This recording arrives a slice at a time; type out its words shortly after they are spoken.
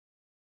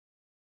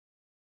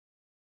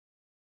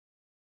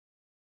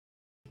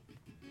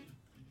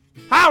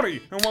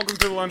Howdy, and welcome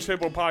to the Lunch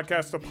Table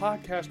Podcast, the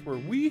podcast where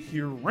we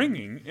hear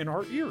ringing in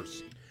our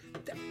ears.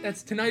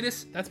 That's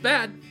tinnitus. That's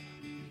bad.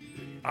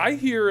 I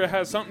hear it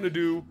has something to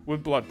do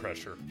with blood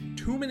pressure.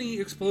 Too many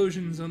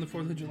explosions on the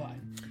 4th of July.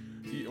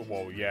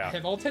 Well, yeah. I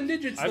have all 10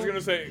 digits. I was going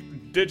to say,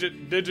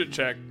 digit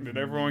check. Did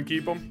everyone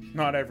keep them?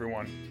 Not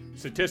everyone.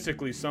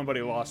 Statistically,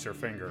 somebody lost their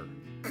finger.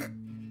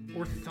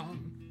 Or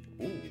thumb.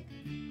 Ooh.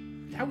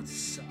 That would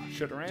suck.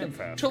 Should've ran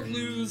faster. To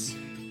lose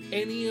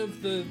any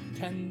of the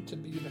 10 to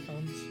be the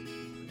thumbs.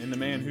 And the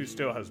man who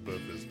still has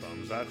both his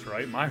thumbs. That's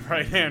right, my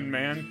right-hand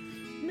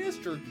man,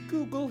 Mr.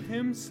 Google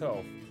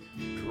himself.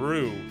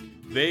 Drew.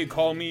 They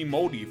call me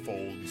Moldy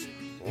Folds.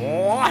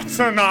 Lots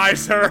of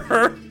nicer.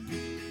 How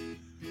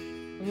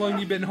long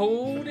you been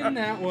holding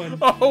that one?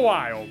 A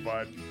while,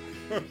 bud.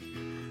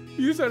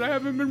 You said I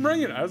haven't been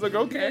bringing it. I was like,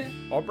 okay,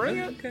 Yeah. I'll bring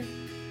it. Okay.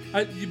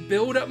 You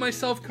build up my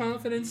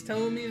self-confidence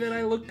telling me that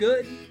I look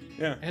good.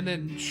 Yeah. And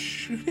then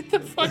shoot it the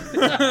fuck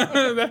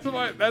down. That's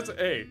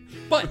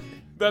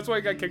why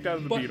I got kicked out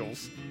of the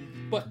Beatles.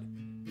 But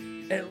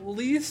at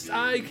least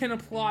I can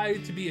apply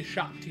to be a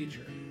shop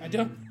teacher. I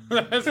don't.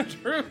 That's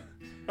true.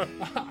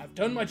 I've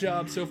done my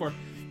job so far.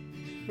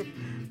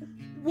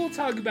 We'll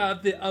talk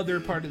about the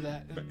other part of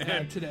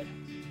that today.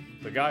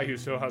 The guy who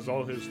still has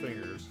all his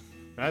fingers.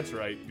 That's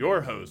right, your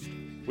host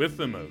with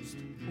the most.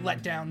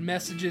 Let down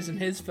messages in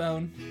his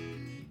phone.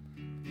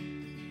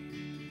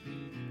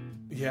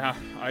 Yeah,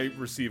 I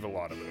receive a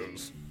lot of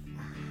those.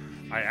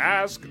 I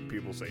ask,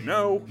 people say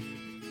no.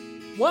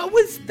 What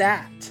was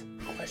that?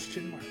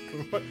 Question mark.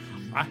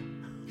 What?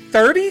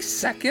 30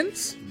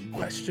 seconds?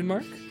 Question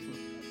mark.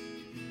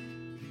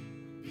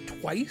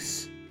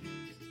 Twice?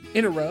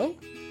 In a row?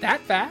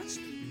 That fast?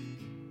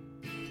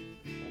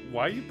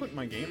 Why are you putting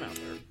my game out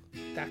there?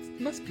 That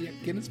must be a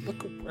Guinness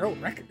Book of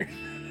World Record.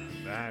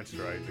 That's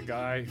right, the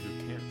guy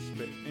who can't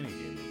spit any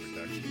game of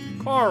protection.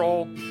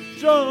 Carl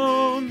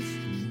Jones!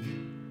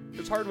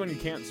 It's hard when you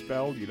can't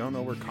spell, you don't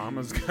know where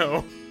commas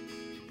go.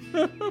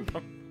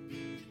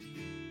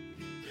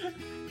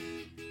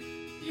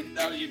 You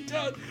know you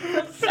don't.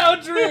 That's so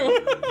true.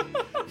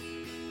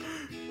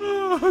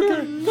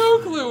 Okay. No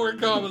clue where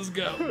commas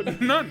go.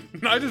 None.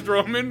 I just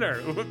throw them in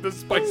there to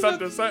spice up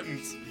the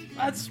sentence.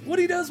 That's what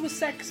he does with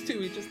sex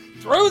too. He just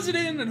throws it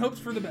in and hopes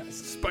for the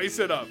best. Spice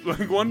it up.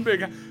 Like one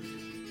big...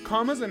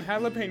 Commas and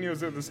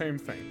jalapenos are the same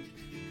thing.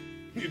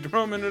 You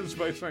throw them in there to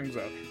spice things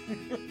up.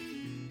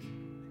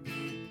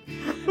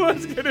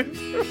 Let's get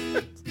into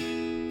it.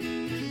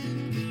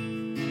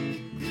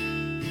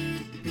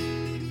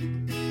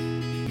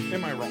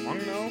 Am I wrong,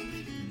 though?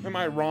 Am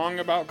I wrong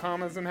about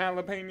commas and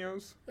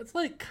jalapenos? That's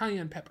like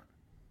cayenne pepper.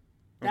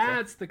 Okay.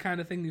 That's the kind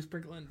of thing you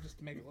sprinkle in just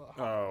to make it a little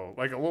hot. Oh,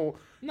 like a little...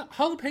 No,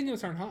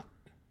 jalapenos aren't hot.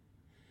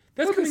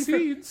 Well, the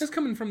seeds. That's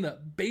coming from the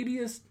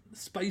babiest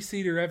spice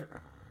eater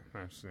ever.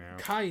 That's, yeah.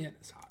 Cayenne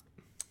is hot.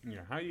 Yeah,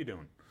 how you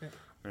doing? Yeah.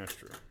 That's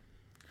true.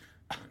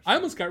 I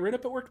almost got rid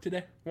up at work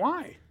today.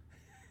 Why?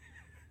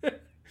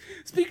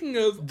 Speaking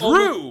of...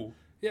 Drew!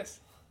 Yes.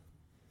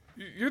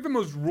 You're the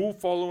most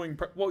rule-following...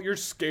 Well, you're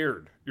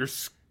scared. You're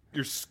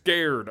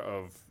scared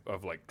of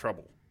like,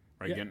 trouble.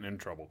 Right? Yeah. Getting in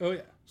trouble. Oh,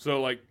 yeah.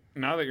 So, like,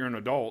 now that you're an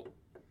adult,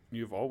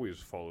 you've always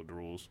followed the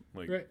rules.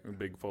 Like, right. A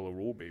big follow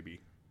rule, baby.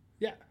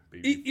 Yeah.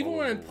 Baby Even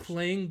when I'm rules.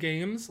 playing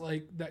games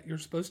like that you're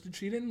supposed to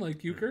cheat in,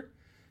 like euchre,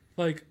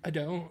 like, I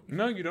don't.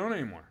 No, you don't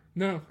anymore.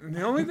 No.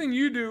 The only thing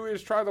you do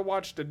is try to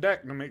watch the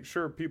deck to make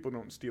sure people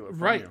don't steal it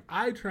from Right. you.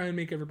 I try and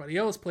make everybody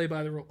else play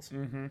by the rules.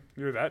 Mm-hmm.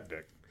 You're that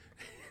dick.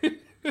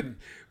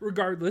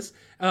 Regardless,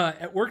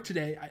 at work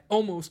today, I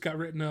almost got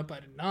written up.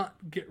 I did not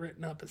get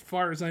written up as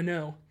far as I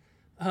know,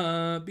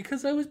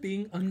 because I was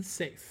being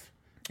unsafe.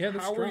 Yeah,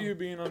 that's How strong. are you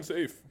being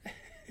unsafe?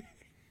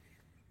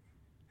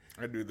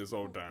 I do this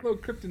all the time. Little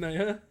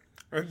kryptonite,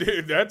 huh?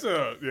 Dude, that's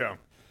a... Yeah.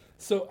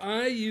 So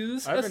I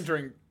use... I haven't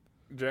drank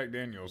Jack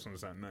Daniels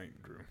since that night,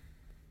 Drew.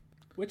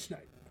 Which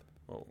night?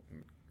 Well,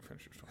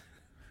 finish your story.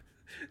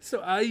 So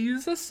I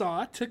use a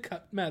saw to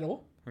cut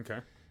metal, Okay.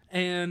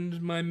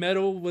 and my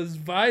metal was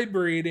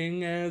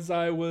vibrating as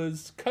I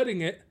was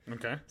cutting it.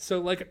 Okay. So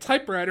like a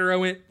typewriter, I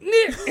went,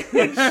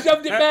 and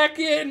shoved it back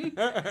in.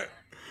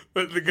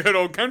 But the good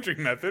old country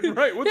method,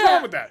 right? What's Yeah,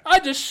 wrong with that? I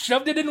just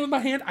shoved it in with my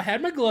hand. I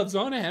had my gloves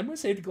on. I had my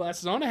safety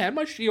glasses on. I had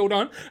my shield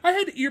on. I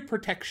had ear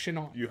protection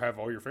on. You have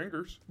all your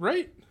fingers.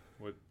 Right?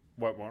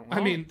 What went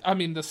wrong? I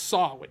mean, the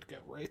saw would go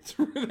right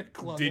through the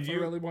glove Did if you?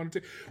 I really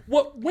wanted to.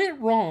 What went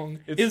wrong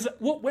is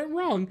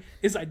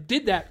I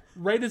did that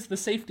right as the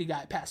safety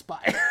guy passed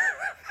by.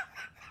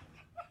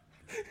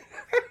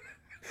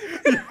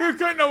 You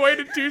couldn't have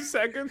waited 2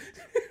 seconds.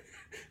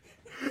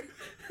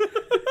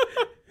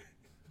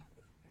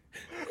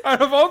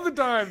 Out of all the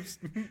times,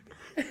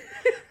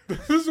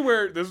 this is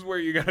where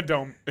you gotta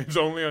tell them it's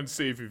only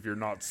unsafe if you're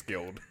not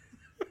skilled.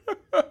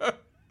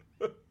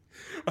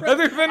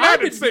 Other than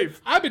that, it's safe.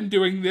 I've been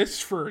doing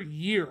this for a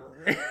year.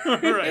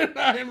 Right.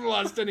 I haven't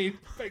lost any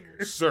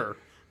fingers. Sir,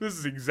 this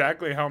is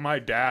exactly how my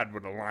dad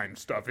would align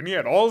stuff, and he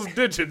had all his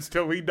digits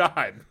till he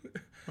died.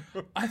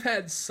 I've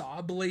had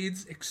saw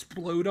blades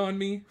explode on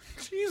me.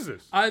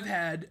 Jesus. I've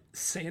had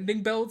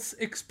sanding belts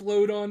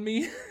explode on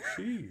me.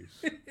 Jeez.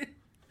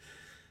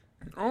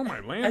 Oh my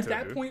Lanta,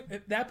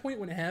 At that point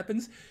when it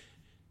happens,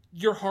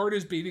 your heart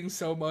is beating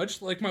so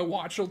much, like my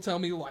watch will tell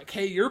me, like,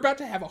 hey, you're about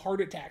to have a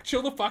heart attack.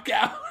 Chill the fuck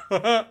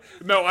out.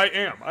 No, I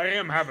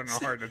am having a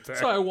heart attack.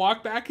 So I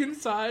walk back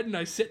inside and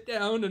I sit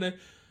down and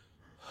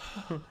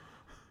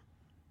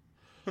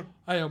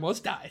I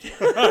almost died.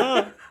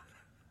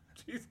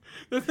 Jeez.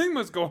 The thing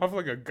must go off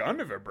like a gun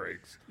if it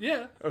breaks.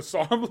 Yeah. A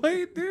saw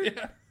blade, dude?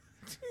 Yeah.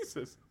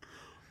 Jesus.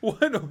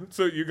 What?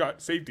 So you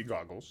got safety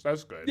goggles.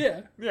 That's good.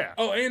 Yeah. Yeah.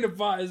 Oh, and a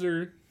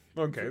visor.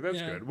 Okay,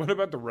 that's good. What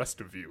about the rest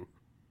of you?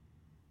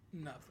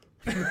 Nothing.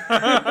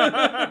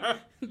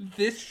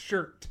 This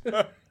shirt.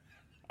 At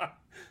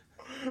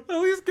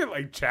least get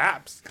like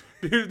chaps.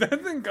 Dude,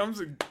 that thing comes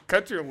and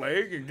cuts your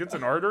leg and gets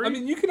an artery. I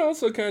mean, you can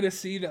also kind of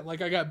see that,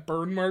 like, I got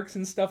burn marks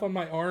and stuff on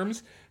my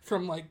arms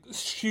from, like,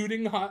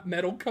 shooting hot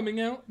metal coming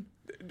out.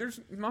 There's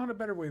not a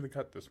better way to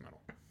cut this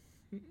metal.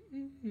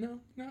 No,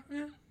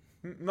 yeah.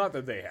 Not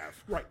that they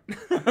have. Right.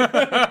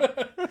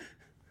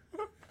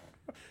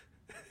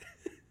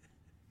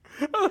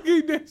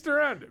 He danced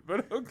around it,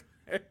 but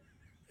okay.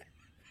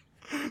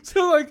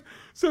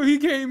 So he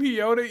came, he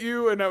yelled at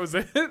you, and that was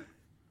it?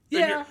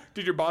 Yeah.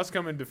 Did your boss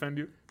come and defend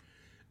you?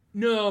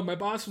 No, my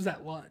boss was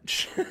at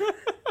lunch.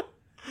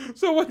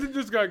 So what did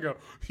this guy go?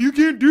 You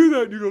can't do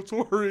that. And you go,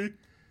 sorry.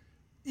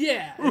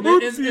 Yeah, and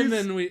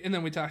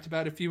then we talked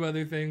about a few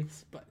other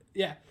things, but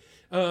yeah.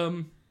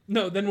 No,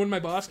 then when my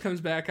boss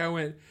comes back, I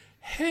went,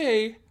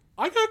 hey,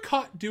 I got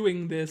caught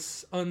doing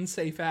this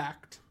unsafe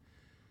act.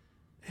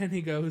 And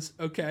he goes,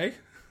 okay.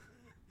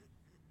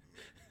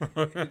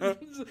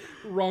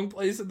 Wrong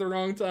place at the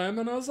wrong time.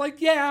 And I was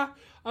like, yeah.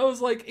 I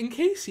was like, in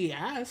case he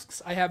asks,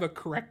 I have a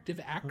corrective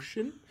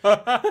action.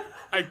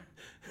 I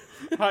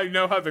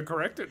know how to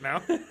correct it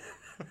now.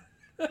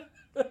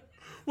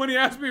 When he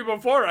asked me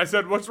before, I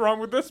said, what's wrong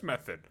with this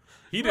method?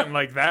 He didn't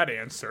like that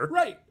answer.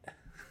 Right.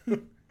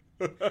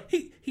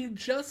 He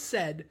just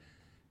said,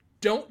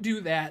 don't do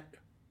that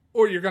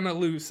or you're going to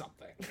lose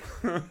something.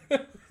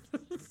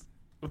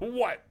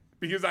 What?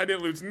 Because I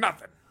didn't lose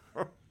nothing.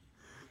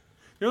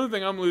 The only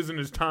thing I'm losing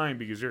is time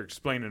because you're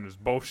explaining this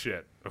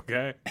bullshit,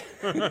 okay?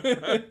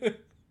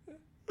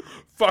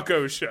 Fuck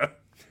OSHA.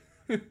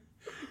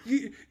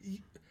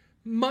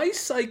 My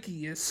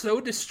psyche is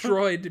so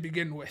destroyed to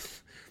begin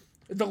with.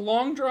 The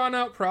long drawn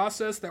out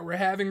process that we're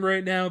having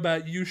right now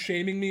about you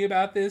shaming me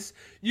about this,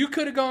 you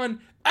could have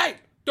gone, hey,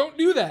 don't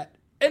do that.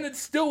 And it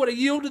still would have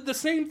yielded the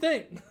same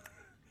thing.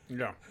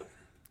 Yeah.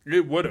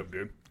 It would have,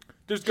 dude.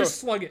 Just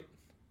slug it.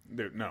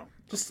 Dude, no.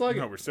 Just slug it.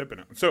 No, we're sipping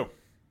it. So,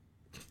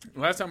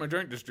 last time I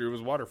drank this Drew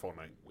was Waterfall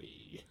Night.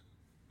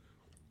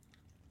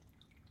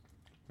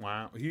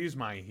 Wow, he's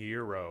my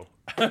hero.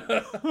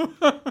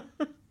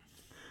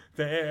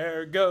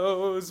 There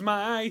goes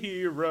my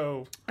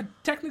hero.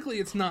 Technically,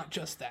 it's not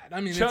just that.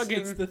 I mean,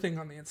 it's the thing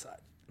on the inside.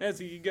 As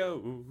he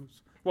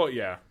goes. Well,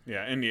 yeah,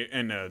 and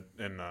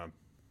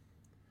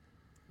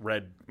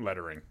red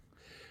lettering.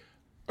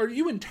 Are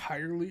you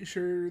entirely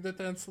sure that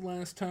that's the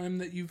last time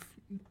that you've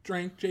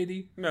drank,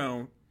 JD?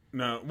 No.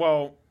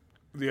 Well,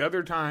 the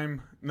other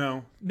time,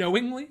 no.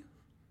 Knowingly?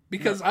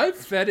 Because I've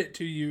fed it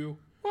to you.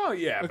 Well,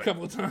 yeah, a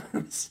couple of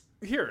times.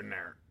 Here and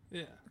there.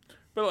 Yeah.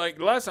 But, like,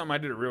 the last time I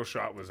did a real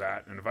shot was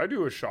that. And if I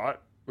do a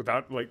shot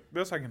without, like,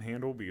 this I can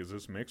handle because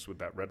this mixed with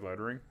that red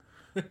lettering.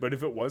 But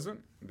if it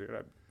wasn't,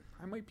 dude,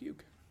 I might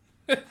puke.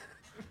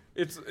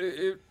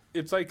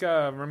 It's like,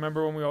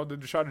 remember when we all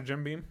did the shot of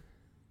Jim Beam?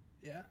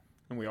 Yeah.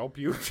 And we all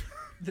puked?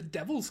 The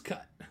devil's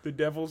cut. The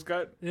devil's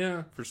cut?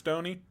 Yeah. For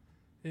Stony?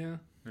 Yeah.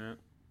 Yeah.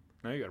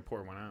 Now you gotta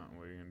pour one out.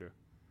 What are you gonna do?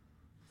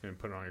 You're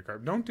gonna put it on your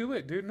carb. Don't do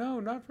it, dude. No,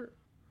 not for...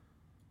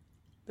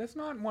 That's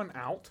not one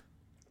out.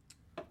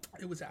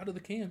 It was out of the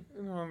can.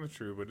 No, that's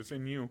true, but it's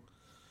in you.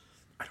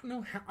 I don't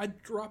know how I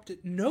dropped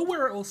it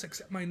nowhere else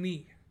except my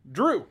knee.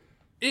 Drew!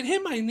 It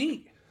hit my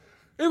knee.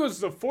 It was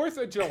the 4th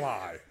of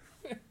July.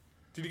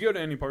 Did you go to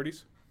any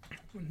parties?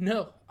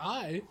 No,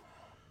 I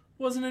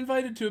wasn't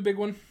invited to a big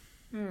one.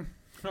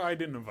 I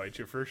didn't invite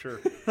you for sure.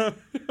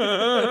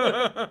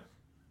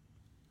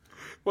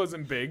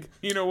 Wasn't big.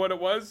 You know what it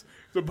was?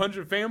 It was a bunch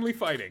of family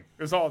fighting.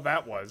 Is all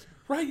that was.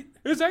 Right.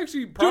 It was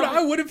actually Dude,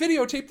 I would have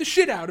videotaped the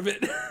shit out of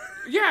it.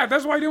 Yeah,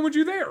 that's why I didn't want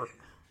you there.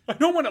 I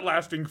don't want it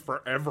lasting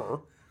forever.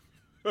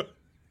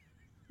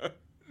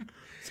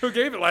 So it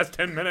gave it last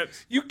 10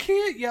 minutes. You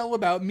can't yell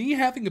about me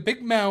having a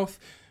big mouth,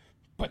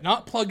 but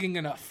not plugging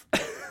enough.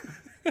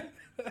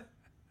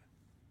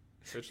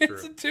 It's true.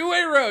 It's a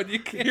two-way road. You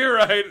can't. You're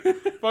right.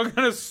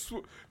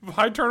 If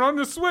I turn on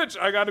the switch,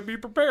 I got to be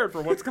prepared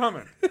for what's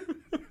coming.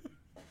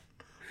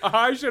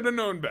 I should have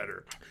known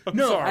better. I'm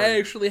sorry. I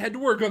actually had to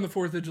work on the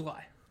 4th of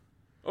July.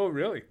 Oh,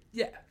 really?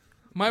 Yeah.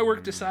 My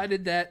work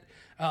decided that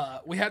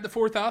we had the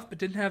 4th off, but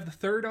didn't have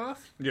the 3rd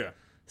off. Yeah.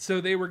 So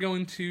they were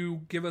going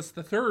to give us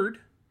the 3rd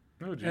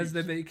as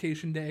the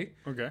vacation day.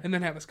 Okay. And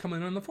then have us come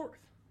in on the 4th.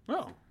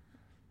 Oh.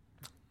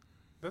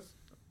 That's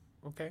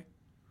okay.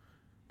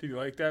 Did you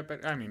like that?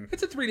 But I mean,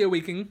 It's a 3-day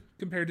weekend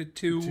compared to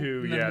two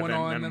and then yeah, one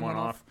on, then one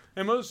off.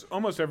 And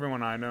almost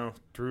everyone I know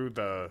threw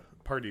the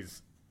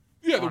parties.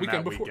 Yeah, the on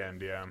weekend that before.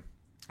 Weekend, yeah.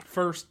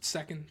 First,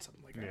 second,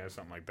 something like that. Yeah,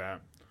 something like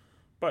that.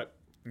 But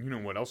you know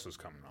what else is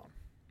coming on?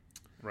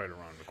 Right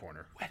around the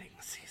corner. Wedding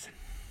season.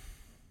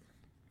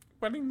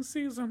 Wedding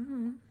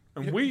season.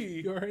 And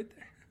You're right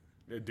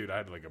there. Dude, I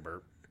had like a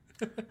burp.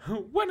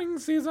 Wedding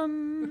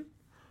season.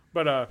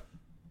 But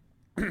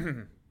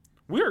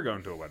we are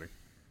going to a wedding.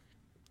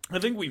 I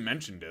think we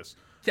mentioned this.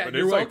 Yeah, but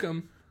you're it's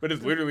welcome. But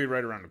it's literally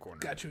right around the corner.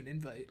 Got you an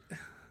invite.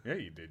 Yeah,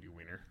 you did, you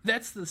wiener.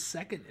 That's the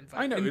second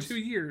invite I know, in 2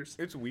 years.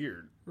 It's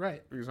weird.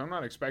 Right. Because I'm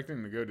not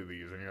expecting to go to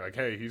these. And you're like,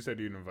 hey, he said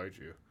he'd invite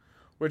you.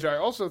 Which I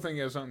also think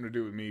has something to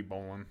do with me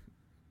bowling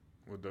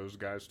with those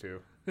guys,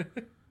 too.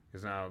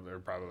 Because now they're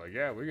probably like,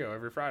 yeah, we go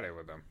every Friday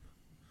with them.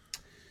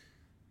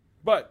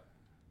 But.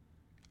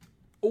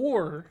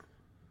 Or,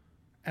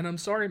 and I'm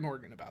sorry,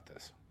 Morgan, about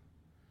this.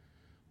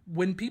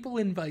 When people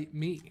invite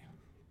me,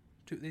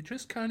 they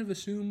just kind of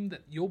assume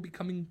that you'll be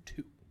coming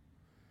too,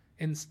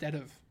 instead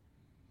of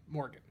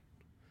Morgan.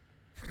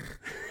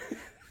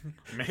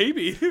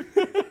 Maybe.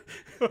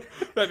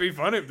 That'd be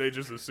fun if they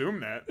just assume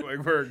that.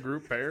 Like we're a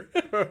group pair.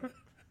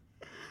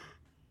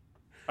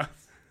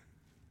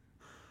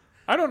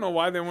 I don't know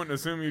why they wouldn't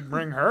assume you'd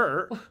bring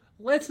her.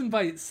 Let's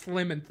invite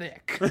Slim and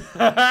Thick.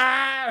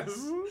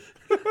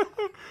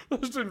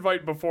 Let's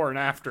invite before and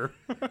after.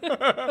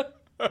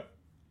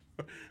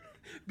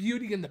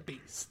 Beauty and the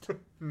Beast.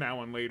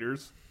 Now and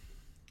laters.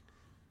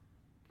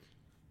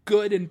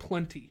 Good and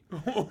plenty.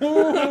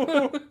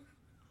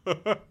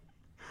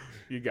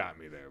 You got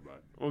me there, bud.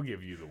 We'll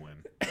give you the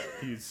win.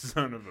 You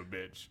son of a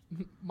bitch.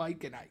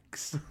 Mike and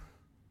Ike's.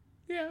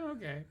 Yeah,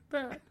 okay.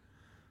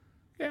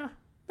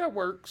 That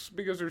works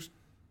because there's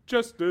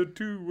just the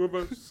two of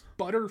us.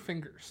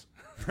 Butterfingers.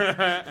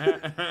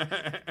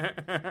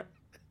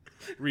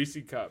 Reese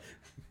cup.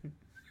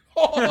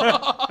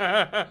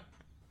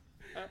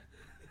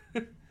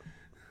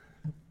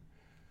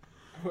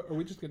 Are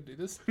we just going to do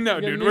this? No,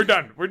 dude, we're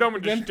done. We're done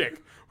with the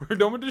shtick. We're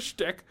done with the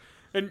shtick.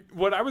 And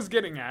what I was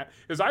getting at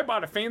is I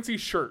bought a fancy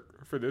shirt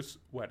for this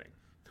wedding.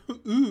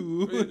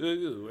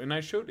 Ooh. And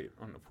I showed it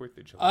on the 4th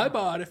of July. I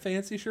bought a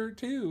fancy shirt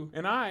too.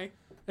 And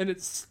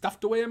it's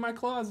stuffed away in my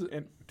closet.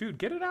 And dude,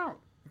 get it out.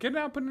 Get it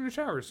out, put it in the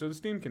shower so the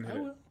steam can hit I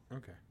it. will.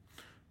 Okay.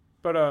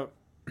 But I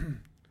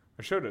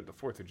showed it the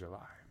 4th of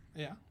July.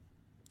 Yeah.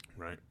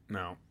 Right.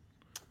 Now,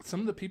 some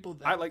of the people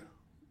that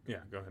yeah,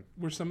 go ahead.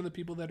 Were some of the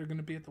people that are going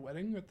to be at the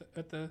wedding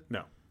at the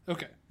No.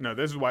 Okay. No,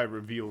 this is why I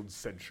revealed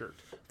said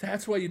shirt.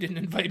 That's why you didn't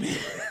invite me.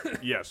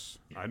 Yes.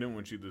 I didn't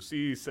want you to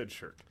see said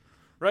shirt.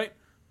 Right?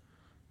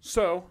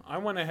 So, I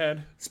went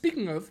ahead.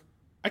 Speaking of,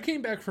 I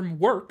came back from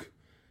work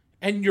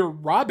and you're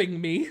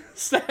robbing me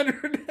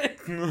Saturday.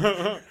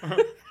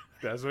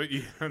 That's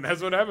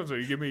what happens when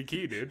you give me a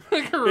key, dude.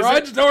 The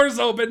garage door's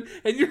open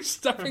and you're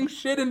stuffing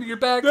shit into your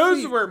back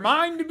Those seat. were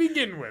mine to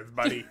begin with,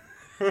 buddy.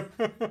 They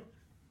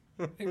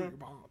were your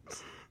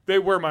mom's. They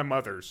were my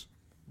mother's.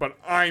 But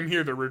I'm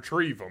here to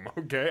retrieve them,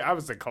 okay? I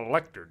was a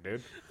collector,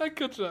 dude. I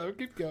cut you out.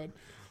 Keep going.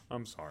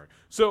 I'm sorry.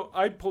 So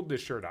I pulled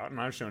this shirt out,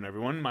 and I've shown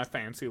everyone my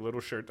fancy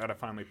little shirt that I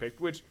finally picked,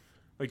 which,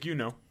 like you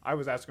know, I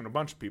was asking a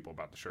bunch of people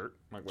about the shirt.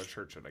 Like, what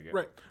shirt should I get?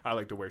 Right. I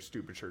like to wear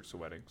stupid shirts to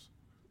weddings.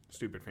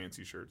 Stupid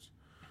fancy shirts.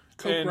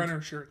 Coke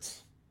Runner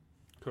shirts.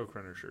 Coke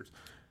Runner shirts.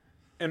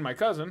 And my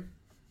cousin,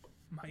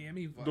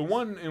 Miami Vice. the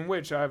one in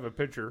which I have a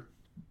picture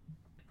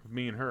of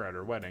me and her at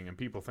her wedding, and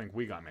people think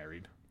we got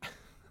married.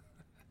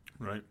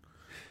 Right?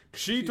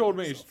 She told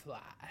me,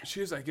 she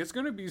was like, it's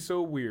going to be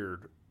so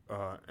weird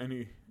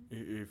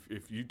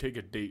if you take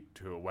a date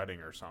to a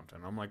wedding or something.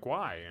 I'm like,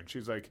 why? And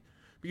she's like,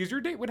 because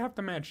your date would have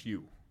to match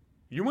you.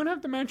 You wouldn't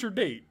have to match your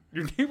date.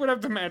 Your date would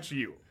have to match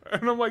you.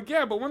 And I'm like,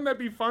 yeah, but wouldn't that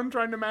be fun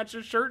trying to match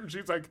his shirt? And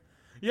she's like,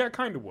 yeah, it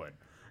kind of would.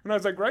 And I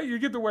was like, right, you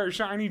get to wear a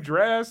shiny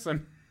dress.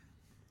 And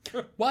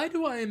why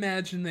do I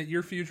imagine that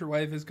your future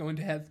wife is going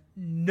to have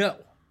no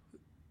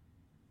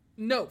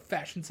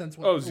fashion sense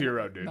whatsoever? Oh,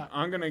 zero, dude.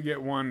 I'm going to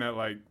get one that,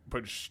 like,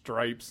 puts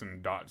stripes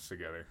and dots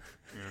together.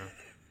 You know?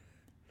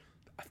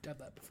 I've done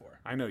that before.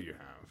 I know you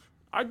have.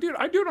 I do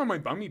it on my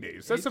bummy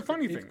days. That's the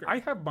funny thing. I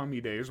have bummy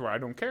days where I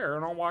don't care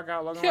and I'll walk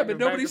out looking like a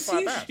bag of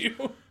slap ass. Yeah,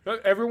 but nobody sees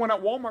you. Everyone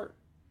at Walmart.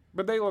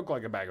 But they look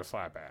like a bag of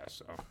slap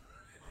ass,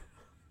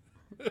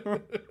 so.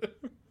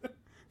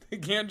 They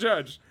can't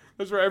judge.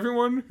 That's where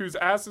everyone whose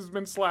ass has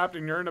been slapped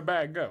and you're in a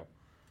bag go.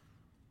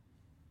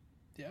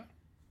 Yeah.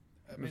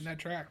 I mean, that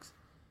tracks.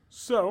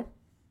 So,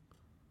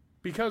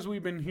 because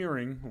we've been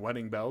hearing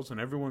wedding bells and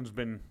everyone's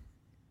been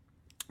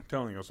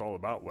telling us all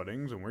about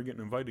weddings and we're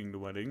getting invited to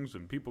weddings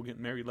and people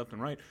getting married left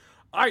and right,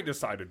 I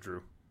decided,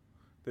 Drew,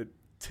 that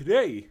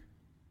today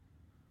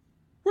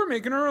we're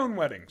making our own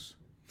weddings.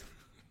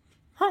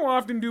 How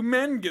often do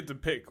men get to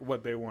pick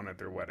what they want at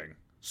their wedding?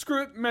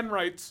 Screw it, men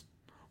rights.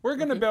 We're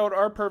going to build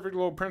our perfect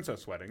little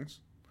princess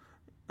weddings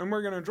and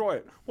we're going to enjoy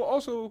it. We're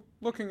also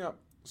looking up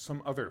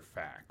some other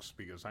facts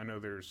because I know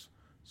there's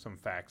some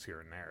facts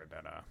here and there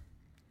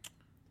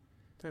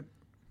that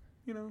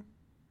you know,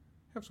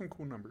 have some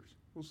cool numbers.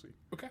 We'll see.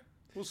 Okay.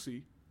 We'll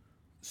see.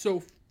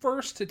 So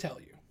first to tell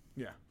you,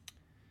 Yeah.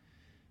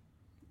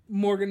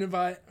 Morgan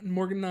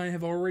and I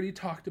have already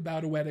talked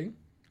about a wedding.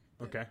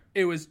 Okay.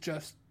 It was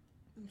just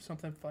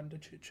something fun to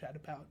chit chat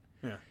about.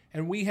 Yeah.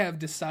 And we have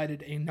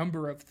decided a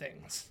number of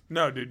things.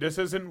 No, dude, this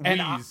isn't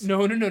And Weeze.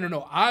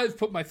 no. I've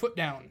put my foot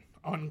down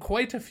on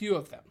quite a few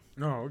of them.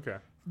 Oh, okay.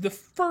 The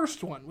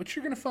first one, which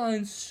you're going to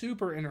find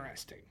super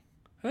interesting.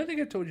 I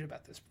think I told you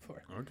about this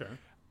before. Okay.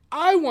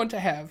 I want to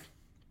have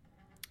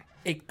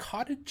a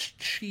cottage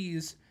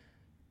cheese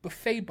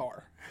buffet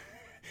bar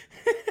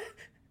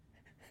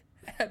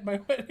at my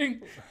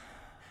wedding.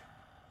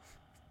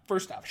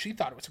 First off, she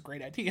thought it was a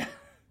great idea.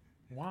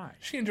 Why?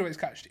 She enjoys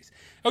cottage cheese.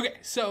 Okay,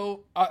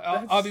 so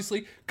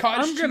obviously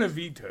cottage cheese. I'm going to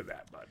veto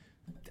that, bud.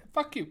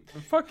 Fuck you.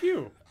 Fuck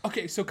you.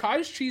 Okay, so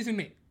cottage cheese and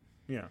meat.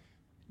 Yeah.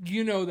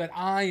 You know that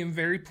I am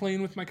very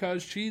plain with my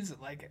cottage cheese.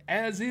 Like,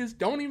 as is,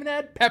 don't even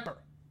add pepper.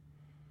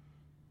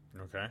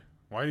 Okay.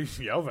 Why do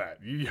you yell that?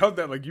 You yelled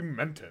that like you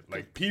meant it.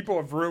 Like, people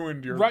have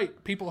ruined your...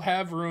 Right, people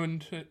have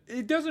ruined it.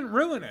 It doesn't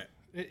ruin it.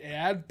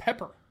 Add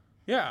pepper.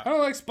 Yeah. I don't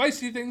like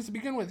spicy things to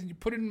begin with, and you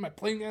put it in my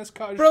plain-ass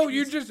cottage Bro,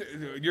 cheese.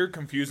 you're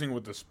confusing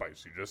with the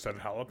spice. You just said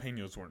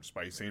jalapenos weren't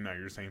spicy, and now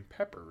you're saying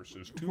peppers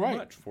is too Right.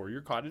 much for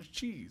your cottage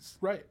cheese.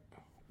 Right.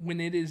 When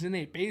it is in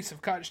a base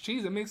of cottage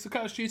cheese, it makes the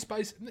cottage cheese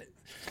spicy.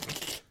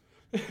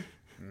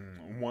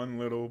 One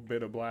little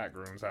bit of black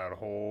ruins out a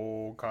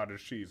whole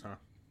cottage cheese, huh?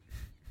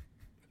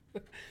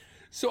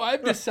 So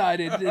I've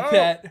decided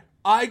that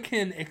I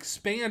can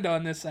expand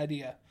on this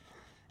idea,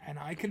 and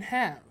I can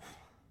have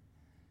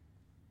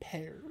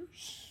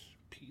pears,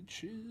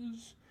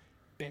 peaches,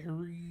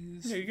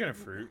 berries, Yeah, you get a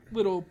fruit.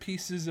 little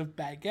pieces of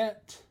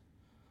baguette.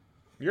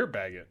 You're a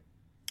baguette.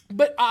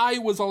 But I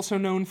was also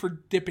known for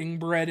dipping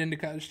bread into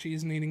cottage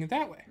cheese and eating it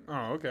that way.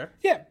 Oh, okay.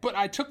 Yeah, but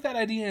I took that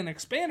idea and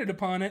expanded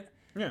upon it,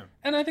 Yeah.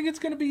 and I think it's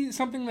going to be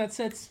something that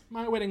sets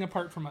my wedding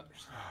apart from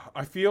others.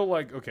 I feel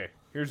like, okay,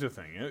 here's the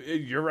thing.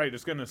 You're right,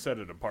 it's going to set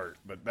it apart,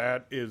 but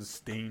that is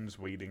stains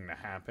waiting to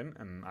happen,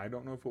 and I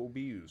don't know if it will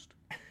be used.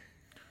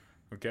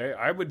 Okay?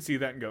 I would see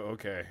that and go,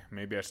 okay,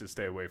 maybe I should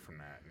stay away from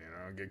that. You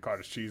know, get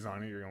cottage cheese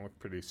on it, you're going to look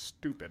pretty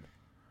stupid.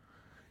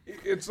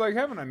 It's like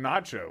having a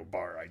nacho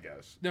bar, I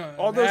guess. No,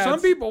 Although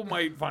some people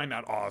might find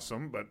that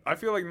awesome, but I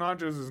feel like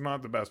nachos is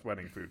not the best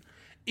wedding food.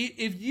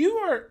 If you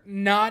are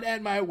not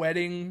at my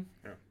wedding,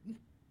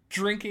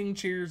 drinking,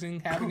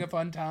 cheersing, having a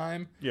fun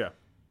time, Yeah.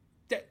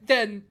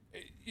 then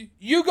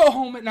you go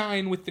home at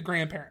 9 with the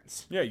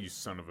grandparents. Yeah, you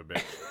son of a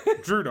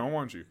bitch. Drew don't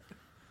want you.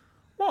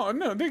 Well,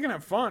 no, they can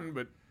have fun,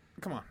 but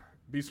come on,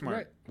 be smart.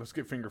 Right. Let's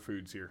get finger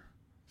foods here.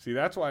 See,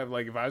 that's why,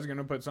 like, if I was going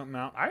to put something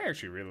out, I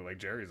actually really like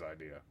Jerry's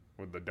idea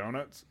with the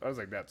donuts. I was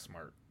like, that's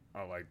smart.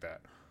 I like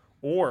that.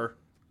 Or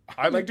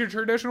I like the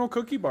traditional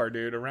cookie bar,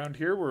 dude, around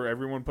here where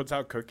everyone puts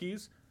out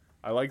cookies.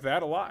 I like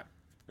that a lot.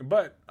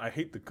 But I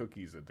hate the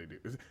cookies that they do.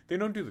 They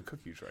don't do the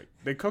cookies right.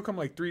 They cook them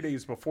like 3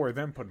 days before,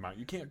 then put them out.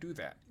 You can't do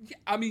that.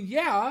 I mean,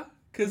 yeah,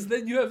 because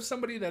then you have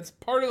somebody that's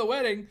part of the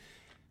wedding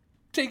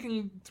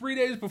taking 3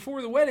 days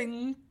before the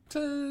wedding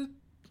to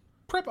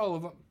prep all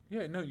of them.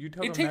 Yeah, no, you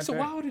tell them It takes a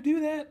while to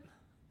do that.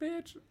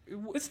 Bitch.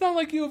 It's not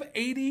like you have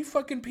 80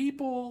 fucking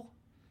people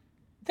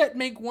that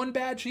make one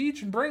batch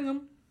each and bring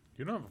them.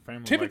 You don't have a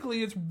family.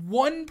 Typically, it's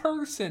one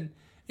person.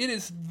 It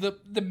is the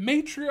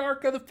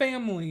matriarch of the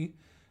family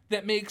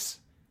that makes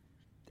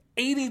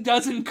 80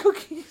 dozen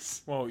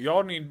cookies. Well,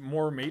 y'all need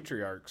more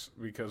matriarchs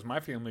because my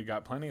family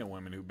got plenty of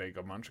women who bake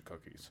a bunch of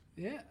cookies.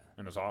 Yeah.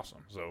 And it's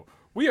awesome. So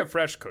we have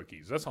fresh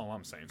cookies. That's all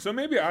I'm saying. So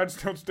maybe I'd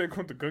still stick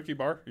with the cookie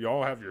bar.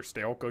 Y'all have your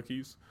stale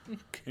cookies.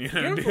 Get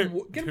them from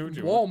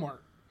Walmart.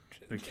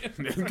 Get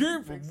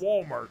them from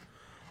Walmart.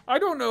 I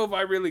don't know if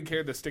I really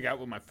care to stick out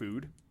with my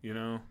food, you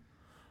know.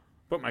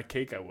 But my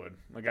cake I would.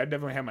 Like, I'd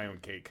definitely have my own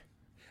cake.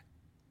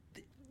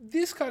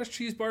 This cottage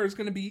cheese bar is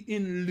going to be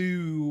in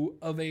lieu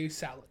of a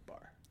salad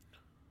bar.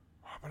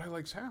 Oh, but I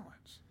like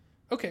salads.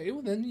 Okay,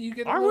 well then you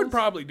get. Would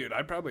probably, dude.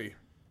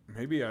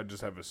 Maybe I'd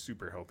just have a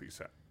super healthy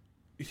set.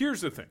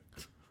 Here's the thing.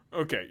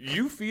 Okay,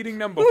 you feeding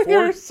them before.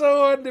 We're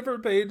so on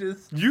different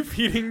pages. You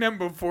feeding them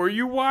before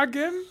you walk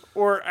in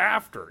or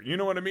after? You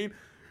know what I mean?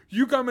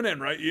 You coming in,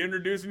 right? You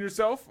introducing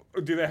yourself.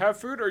 Do they have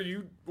food? Or are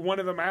you one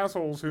of them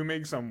assholes who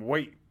makes them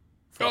wait?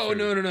 Oh,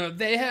 food? no.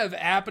 They have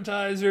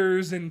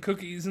appetizers and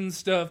cookies and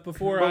stuff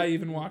before I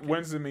even walk in.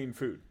 When's the main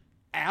food?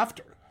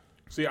 After.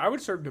 See, I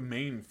would serve the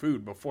main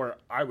food before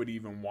I would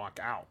even walk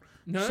out.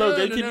 No,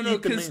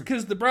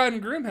 because the bride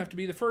and groom have to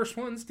be the first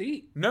ones to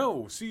eat.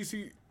 No,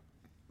 see,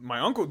 my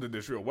uncle did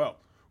this real well.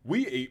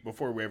 We ate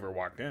before we ever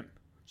walked in.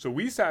 So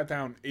we sat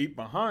down, ate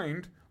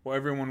behind, while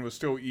everyone was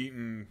still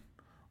eating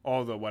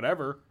all the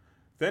whatever.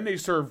 Then they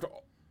served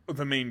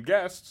the main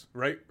guests,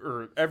 right?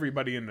 Or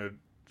everybody in the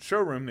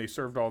showroom, they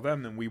served all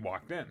them, then we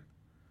walked in.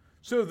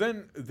 So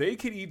then they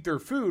could eat their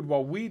food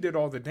while we did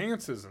all the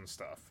dances and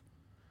stuff.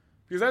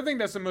 Because I think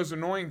that's the most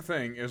annoying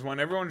thing is when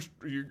everyone's,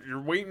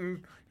 you're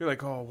waiting, you're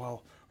like, oh,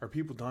 well, are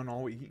people done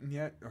all eating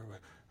yet? Or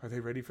are they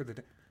ready for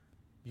the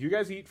You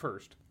guys eat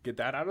first. Get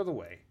that out of the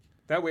way.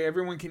 That way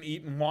everyone can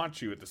eat and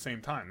watch you at the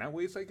same time. That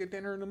way it's like a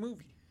dinner and a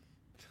movie.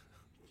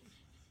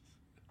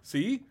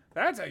 See?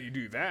 That's how you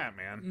do that,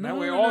 man. That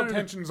way No, all no.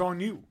 attention's on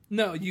you.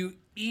 No, you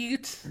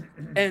eat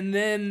and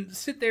then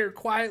sit there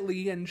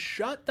quietly and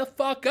shut the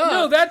fuck up.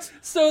 No, that's...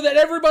 so that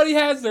everybody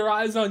has their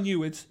eyes on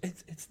you.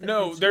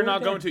 No, they're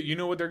not going to. You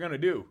know what they're going to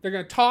do? They're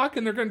going to talk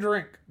and they're going to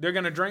drink. They're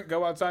going to drink,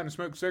 go outside, and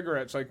smoke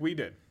cigarettes like we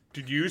did.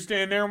 Did you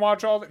stand there and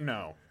watch all that?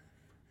 No.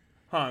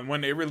 Huh, and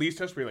when they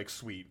released us, we were like,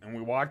 sweet. And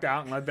we walked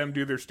out and let them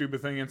do their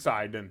stupid thing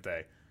inside, didn't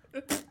they?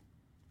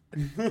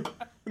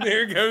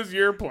 There goes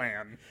your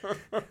plan.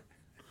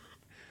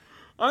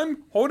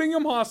 I'm holding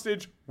them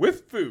hostage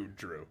with food,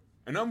 Drew.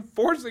 And I'm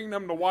forcing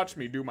them to watch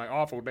me do my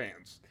awful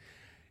dance.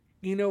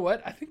 You know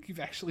what? I think you've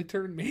actually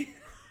turned me.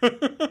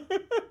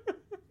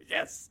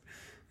 Yes.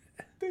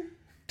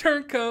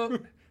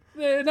 Turncoat,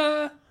 then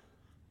I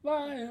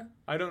liar.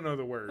 I don't know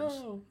the words.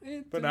 Oh,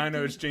 But I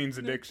know it's Jane's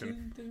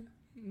Addiction.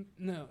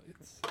 No,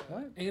 it's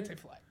What?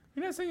 Anti-Flag.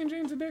 You're not singing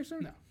Jane's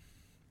Addiction? No.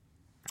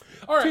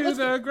 All right, To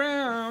the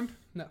ground.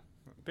 No.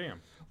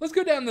 Damn. Let's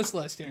go down this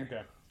list here.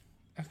 Okay.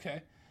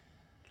 Okay.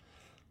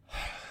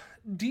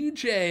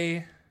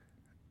 DJ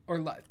or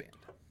live band?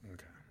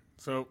 Okay.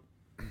 So,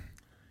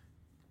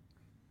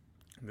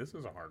 this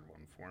is a hard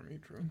one for me,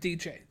 Drew.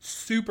 DJ.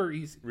 Super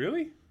easy.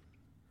 Really?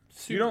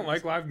 Super You don't easy.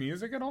 like live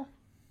music at all?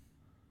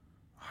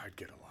 I'd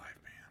get a live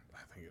band.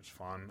 I think it's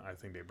fun. I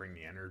think they bring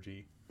the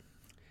energy.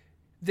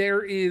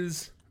 There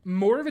is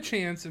more of a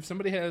chance if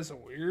somebody has a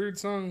weird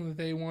song that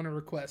they want to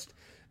request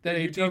that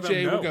a You tell them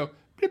DJ no. will go,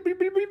 "Beep, beep,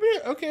 beep, beep,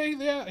 beep." Okay,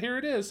 yeah, here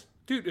it is.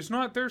 Dude, it's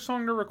not their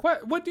song to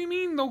request. What do you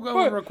mean they'll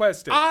go and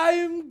request it?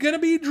 I'm gonna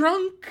be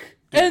drunk,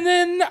 and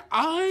then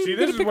I'm See,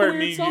 gonna this is pick where a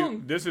weird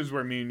song. this is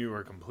where me and you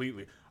are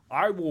completely.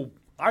 I will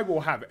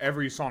have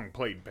every song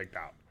played picked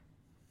out.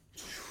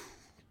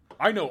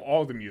 I know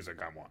all the music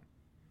I want.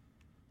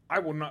 I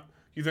will not.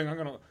 You think I'm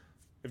gonna?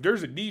 If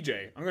there's a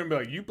DJ, I'm gonna be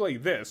like, you play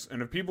this,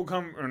 and if people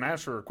come and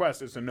ask for a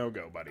request, it's a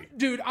no-go, buddy.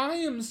 Dude, I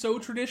am so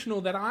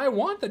traditional that I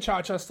want the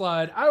cha-cha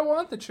slide. I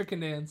want the chicken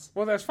dance.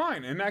 Well, that's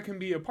fine, and that can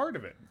be a part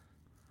of it.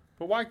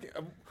 But why?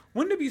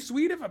 Wouldn't it be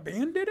sweet if a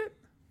band did it?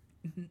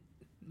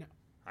 No.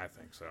 I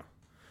think so.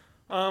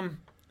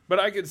 But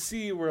I could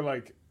see where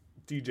like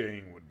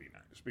DJing would be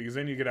nice because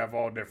then you could have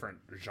all different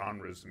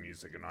genres of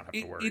music and not have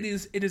to worry.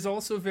 It is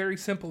also very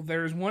simple.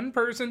 There is one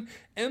person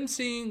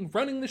emceeing,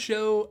 running the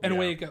show, and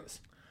away it goes.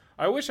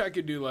 I wish I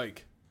could do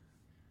like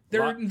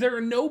There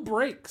are no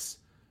breaks.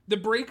 The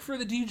break for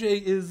the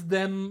DJ is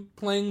them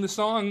playing the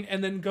song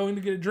and then going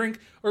to get a drink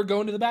or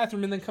going to the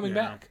bathroom and then coming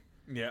back.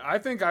 Yeah, I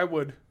think I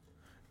would.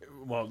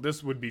 Well,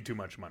 this would be too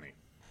much money,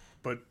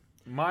 but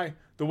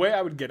the way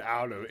I would get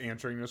out of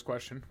answering this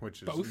question,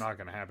 which is Both? not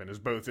going to happen, is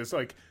both. It's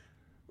like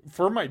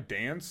for my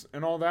dance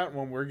and all that.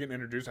 When we're getting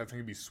introduced, I think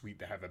it'd be sweet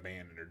to have a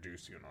band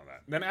introduce you and all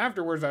that. Then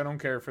afterwards, I don't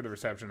care for the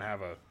reception to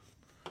have a.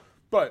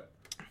 But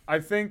I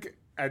think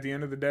at the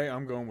end of the day,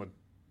 I'm going with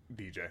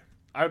DJ.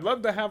 I'd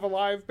love to have a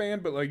live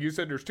band, but like you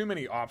said, there's too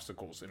many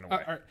obstacles in the way.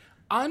 All right.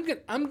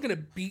 I'm gonna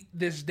beat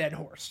this dead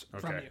horse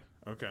from you.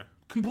 Okay.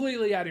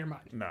 Completely out of your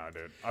mind. Nah,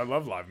 dude. I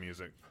love live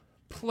music.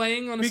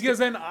 Playing on a Because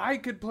then I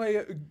could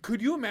play.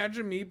 Could you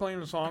imagine me playing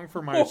a song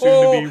for my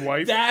soon-to-be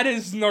wife? That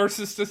is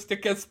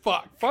narcissistic as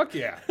fuck. Fuck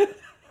yeah.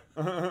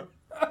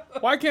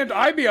 Why can't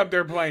I be up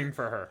there playing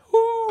for her?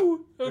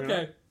 Woo. Okay. You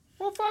know?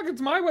 Well, fuck,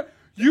 it's my way.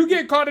 You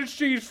get cottage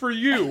cheese for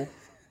you.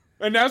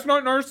 And that's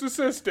not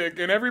narcissistic,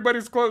 and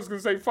everybody's close can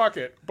say, fuck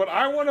it. But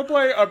I want to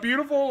play a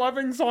beautiful,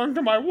 loving song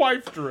to my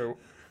wife, Drew.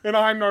 And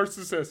I'm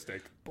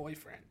narcissistic.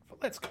 Boyfriend.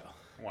 But let's go.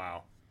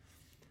 Wow.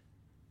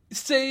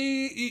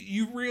 Say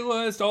you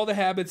realized all the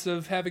habits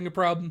of having a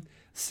problem.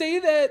 Say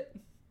that,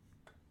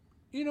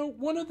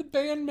 one of the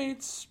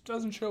bandmates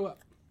doesn't show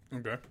up.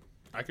 Okay.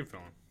 I can feel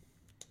him.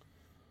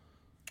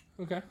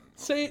 Okay.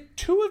 Say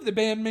two of the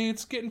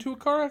bandmates get into a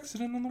car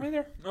accident on the way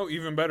there. Oh,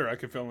 even better. I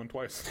can feel him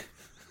twice.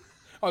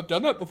 I've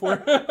done that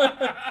before.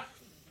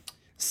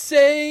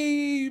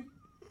 Say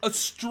a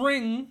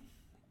string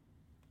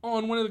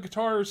on one of the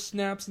guitars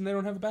snaps and they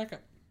don't have a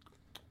backup.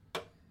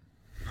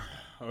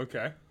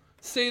 Okay.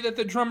 Say that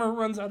the drummer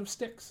runs out of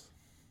sticks.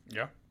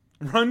 Yeah.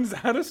 Runs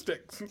out of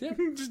sticks. Yeah.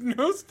 Just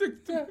no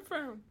sticks to be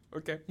found.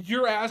 Okay.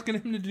 You're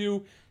asking him to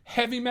do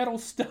heavy metal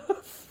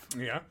stuff.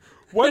 Yeah.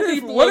 What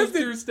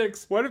if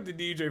sticks? What if the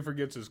DJ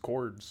forgets his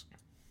chords?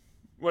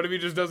 What if he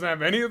just doesn't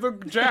have any of the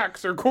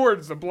jacks or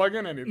chords to plug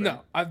in anything?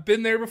 No, I've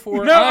been there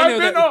before.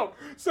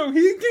 So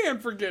he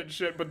can't forget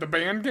shit, but the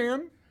band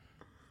can?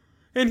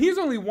 And he's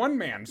only one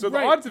man, so the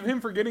odds of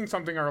him forgetting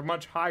something are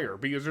much higher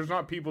because there's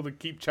not people to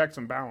keep checks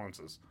and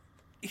balances.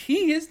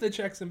 He is the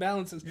checks and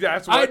balances.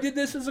 That's what I did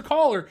this as a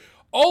caller.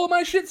 All of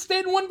my shit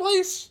stayed in one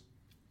place.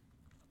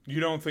 You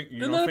don't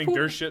think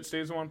their shit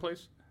stays in one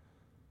place?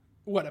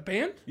 What, a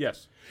band?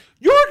 Yes.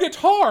 Your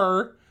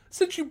guitar,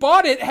 since you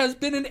bought it, has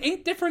been in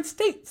 8 different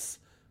states.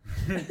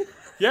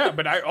 Yeah,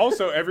 but I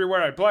also,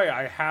 everywhere I play,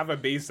 I have a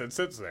bass that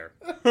sits there.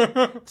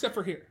 Except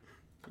for here.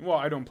 Well,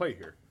 I don't play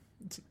here.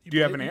 Do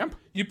you have an amp?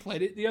 You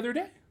played it the other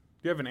day. Do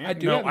you have an amp? I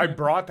do have an amp.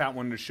 brought that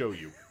one to show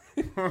you.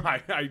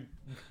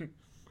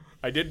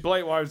 I did play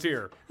it while I was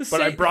here,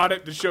 but I brought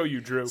it to show you,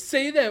 Drew.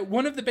 Say that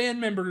one of the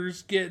band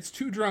members gets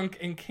too drunk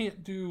and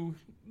can't do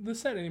the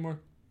set anymore.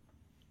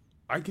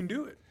 I can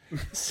do it.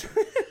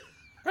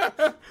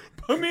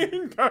 Put me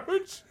in,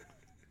 coach.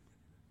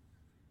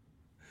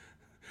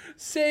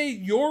 Say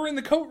you're in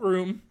the coat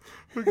room.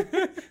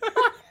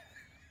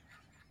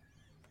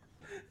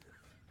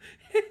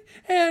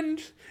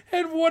 and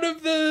one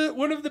of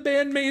the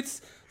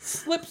bandmates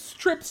slips,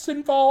 trips,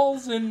 and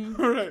falls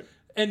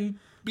and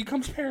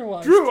becomes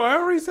paralyzed. Drew, I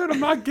already said I'm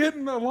not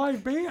getting a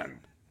live band.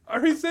 I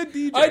already said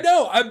DJ. I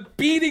know. I'm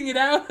beating it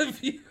out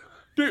of you.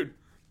 Dude,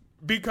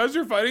 because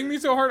you're fighting me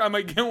so hard, I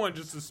might get one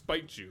just to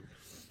spite you.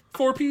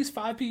 4-piece,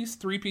 5-piece,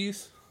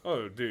 3-piece.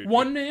 Oh, dude.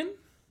 One man?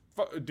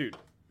 Dude,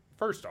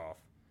 first off,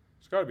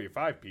 it's got to be a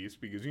 5-piece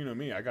because you know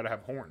me, I got to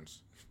have horns.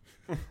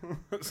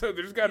 So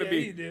there's got to be.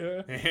 You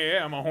do.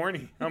 Yeah, I'm a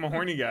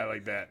horny guy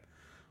like that.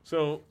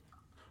 So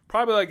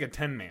probably like a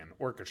 10-man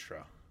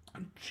orchestra.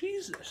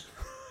 Jesus.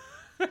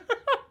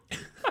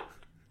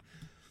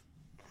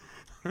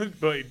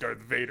 Play Darth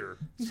Vader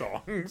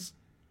songs.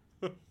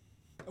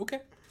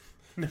 Okay.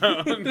 No,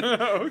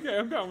 okay,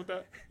 I'm down with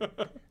that.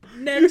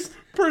 Next.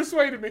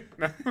 Persuaded me.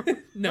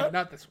 No,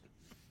 not this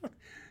one.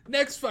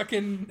 Next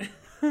fucking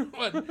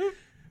one.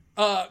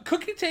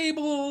 Cookie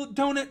table,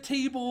 donut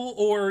table,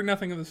 or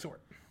nothing of the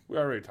sort. We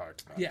already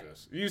talked about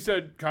this. You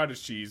said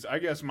cottage cheese. I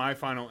guess my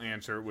final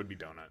answer would be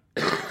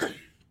donut.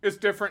 It's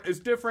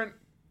different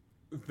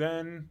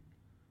than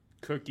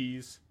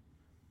cookies,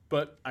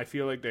 but I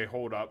feel like they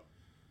hold up.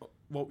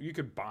 Well, you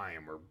could buy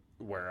them or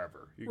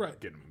wherever. You can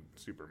get them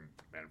super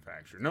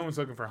manufactured. No one's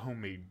looking for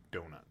homemade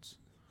donuts.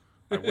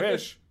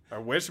 I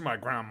wish my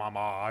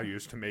grandmama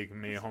used to make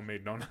me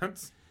homemade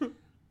donuts,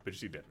 but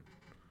she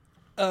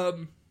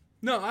didn't.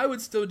 No, I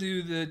would still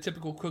do the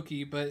typical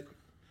cookie, but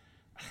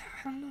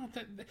I don't know.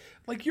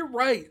 Like you're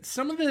right.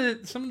 Some of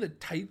the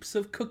types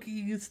of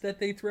cookies that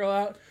they throw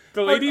out,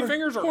 the lady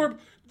fingers are horrible.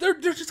 They're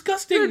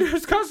disgusting. They're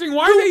disgusting.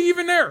 Why are they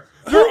even there?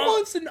 Who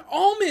wants an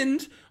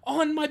almond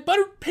on my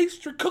buttered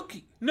pastry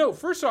cookie? No,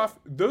 first off,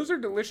 those are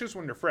delicious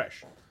when they're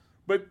fresh,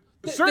 but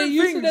They certain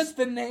use things, it as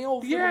the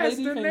nail. For yes,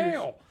 the the fingers.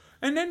 nail.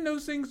 And then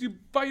those things you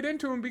bite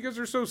into them because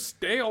they're so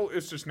stale.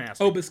 It's just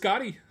nasty. Oh,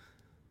 biscotti.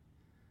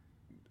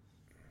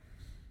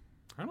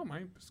 I don't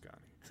mind biscotti.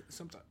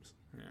 Sometimes.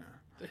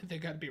 Yeah. They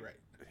got to be right.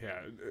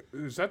 Yeah.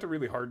 Is that the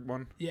really hard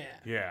one? Yeah.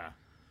 Yeah.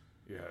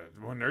 Yeah.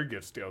 When they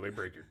get stale, they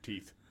break your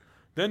teeth.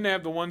 Then they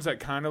have the ones that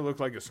kind of look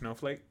like a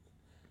snowflake.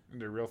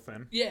 They're real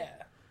thin. Yeah.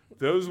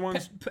 Those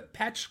ones.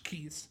 Patch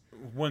keys.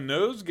 When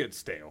those get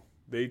stale,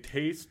 they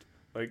taste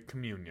like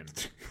communion.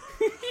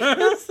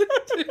 Yes, they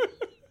do.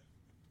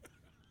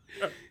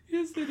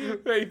 Yes, they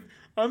do.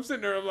 I'm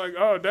sitting there, I'm like,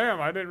 oh, damn,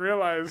 I didn't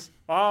realize.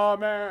 Oh,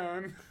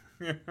 man.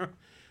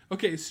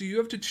 Okay, so you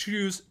have to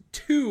choose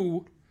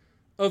 2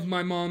 of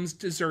my mom's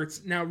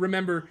desserts. Now,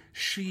 remember,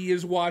 she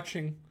is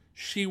watching.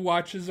 She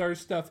watches our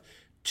stuff.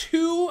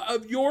 2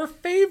 of your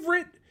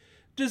favorite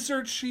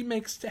desserts she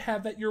makes to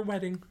have at your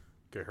wedding.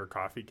 Get her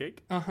coffee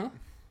cake. Uh-huh.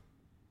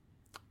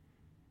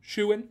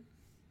 Shooin'.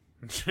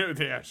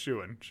 Yeah,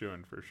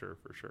 shooin' for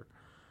sure.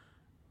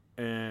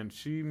 And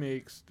she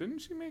makes, didn't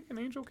she make an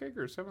angel cake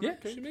or a 7-up cake?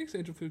 Yeah, she makes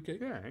angel food cake.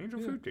 Yeah, angel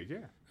food cake,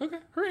 yeah. Okay.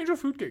 Her angel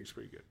food cake's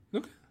pretty good.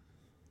 Okay.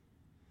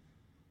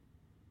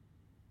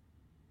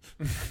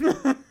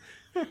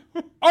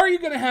 Are you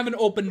going to have an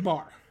open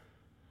bar?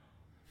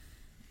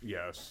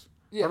 Yes.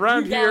 Yeah,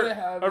 around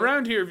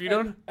here, if you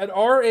don't, at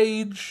our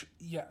age,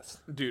 yes.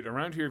 Dude,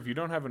 around here, if you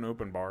don't have an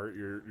open bar,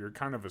 you're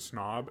kind of a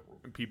snob.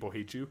 And people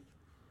hate you.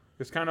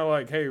 It's kind of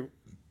like, hey,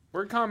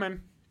 we're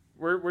coming.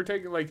 We're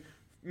taking, like,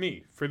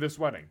 me for this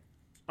wedding.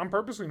 I'm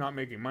purposely not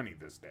making money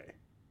this day.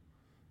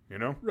 You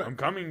know, I'm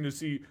coming to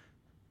see.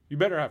 You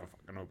better have a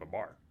fucking open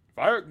bar. If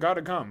I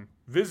gotta come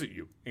visit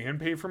you and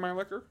pay for my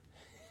liquor,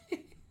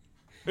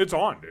 it's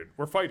on, dude.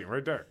 We're fighting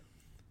right there.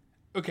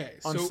 Okay,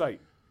 on site.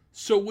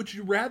 So would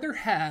you rather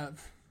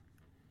have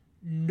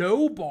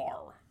no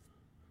bar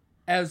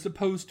as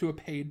opposed to a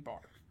paid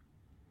bar?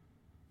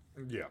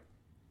 Yeah.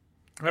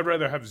 I'd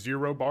rather have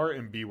 0 bar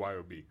and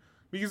BYOB.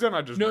 Because then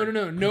I just...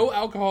 No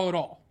alcohol at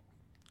all.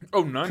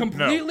 Oh, none?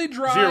 Completely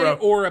dry 0.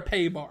 Or a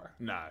pay bar?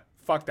 Nah,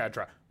 fuck that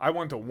dry. I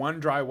went to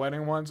one dry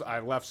wedding once. I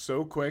left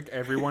so quick.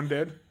 Everyone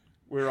did.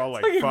 We were all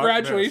like, it's like fuck a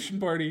graduation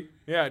this. party.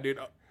 Yeah, dude.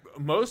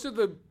 Most of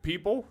the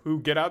people who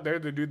get out there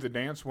to do the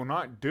dance will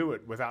not do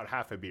it without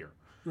half a beer.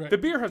 Right. The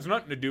beer has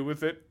nothing to do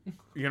with it,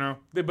 you know,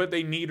 but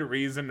they need a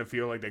reason to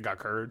feel like they got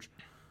courage.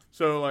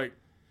 So, like,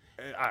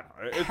 I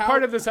don't know. It's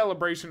part of the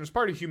celebration. It's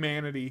part of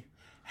humanity.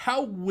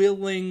 How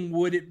willing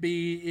would it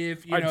be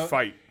if, I'd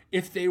fight.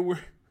 If they were...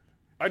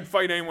 I'd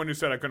fight anyone who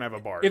said I couldn't have a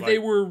bar. If they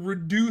were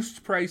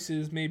reduced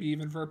prices, maybe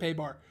even for a pay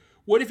bar.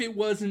 What if it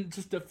wasn't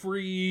just a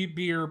free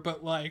beer,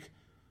 but like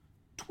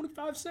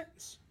 25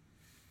 cents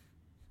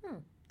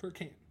per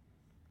can?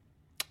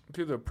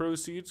 Do the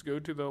proceeds go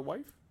to the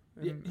wife?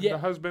 And the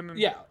husband?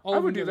 And all I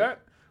would do that.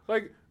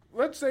 Like,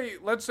 let's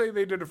say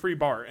they did a free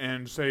bar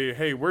and say,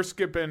 hey, we're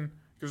skipping,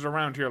 because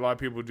around here a lot of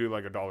people do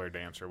like a dollar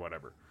dance or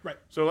whatever. Right.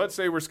 So let's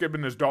say we're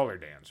skipping this dollar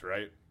dance,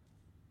 right?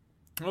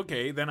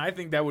 Okay, then I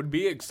think that would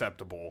be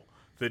acceptable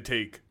to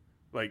take,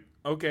 like,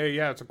 okay,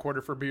 yeah, it's a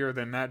quarter for beer,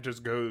 then that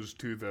just goes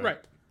to the... Right.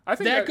 I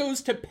think that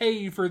goes to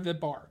pay for the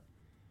bar.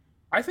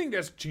 I think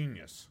that's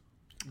genius,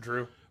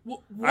 Drew.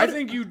 What, I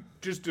think you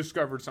just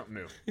discovered something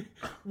new.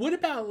 What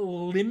about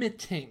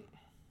limiting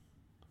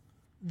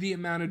the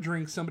amount of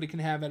drinks somebody can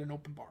have at an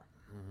open bar?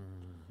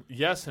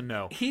 Yes and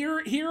no.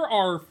 Here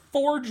are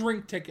 4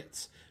 drink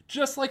tickets,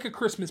 just like a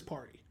Christmas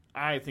party.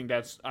 I think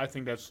that's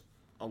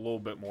a little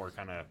bit more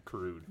kind of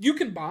crude. You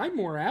can buy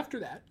more after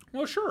that.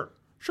 Well, sure,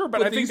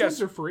 but I think these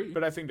ones are free.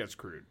 But I think that's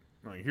crude.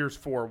 Like, here's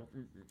 4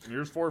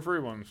 free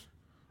ones.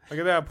 Like,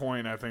 at that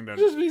point, I think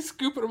that's Just be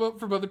scooping them up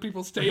from other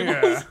people's tables.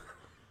 yeah,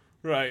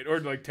 right. Or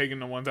like taking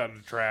the ones out of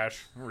the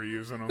trash,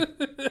 reusing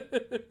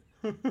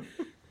them.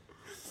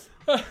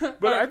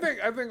 But I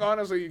think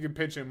honestly, you could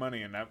pitch in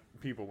money, and that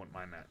people wouldn't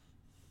mind that.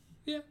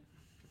 Yeah.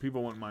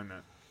 People wouldn't mind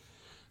that.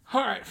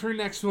 All right, for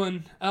next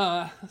one,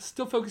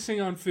 still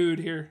focusing on food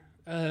here.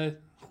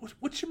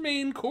 What's your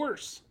main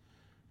course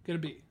gonna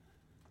be?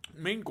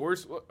 Main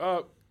course?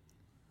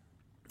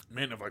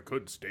 Man, if I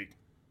could, steak.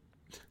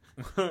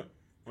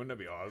 Wouldn't that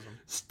be awesome?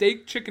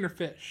 Steak, chicken, or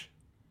fish?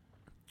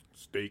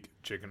 Steak,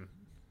 chicken.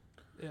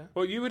 Yeah.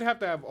 Well, you would have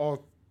to have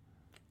all.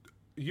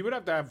 You would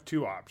have to have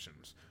 2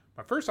 options.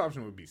 My first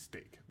option would be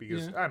steak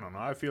because I don't know.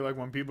 I feel like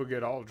when people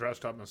get all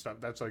dressed up and stuff,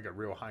 that's like a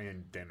real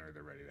high-end dinner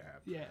they're ready to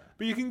have. Yeah.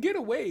 But you can get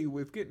away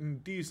with getting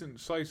decent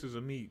slices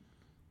of meat.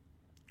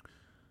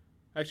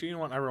 Actually, you know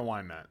what? I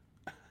rewind that.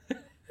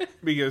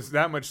 Because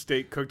that much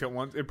steak cooked at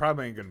once, it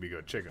probably ain't going to be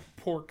good.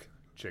 Pork.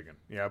 Chicken.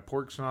 Yeah,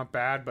 pork's not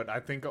bad, but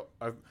I think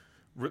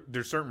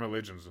there's certain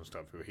religions and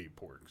stuff who hate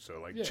pork. So,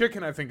 like,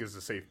 chicken, I think, is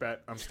a safe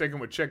bet. I'm sticking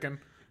with chicken.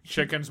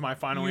 Chicken's my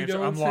final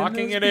answer. I'm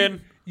locking it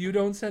in. You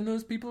don't send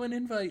those people an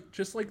invite,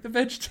 just like the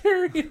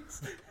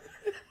vegetarians.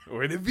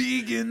 Or the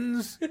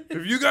vegans.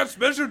 If you got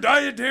special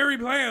dietary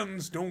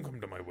plans, don't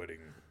come to my wedding.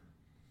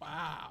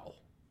 Wow.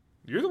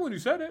 You're the one who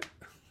said it.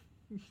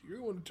 You're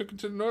the one who took it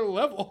to another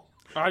level.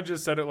 I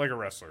just said it like a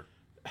wrestler.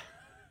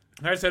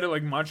 I said it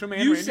like Macho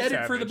Man You Randy said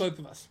Savage. it for the both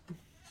of us.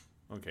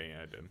 Okay,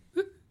 yeah, I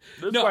did.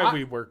 That's why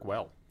we work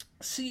well.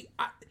 See,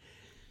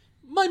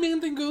 my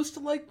main thing goes to,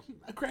 like,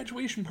 a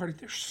graduation party.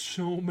 There's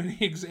so many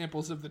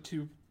examples of the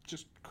two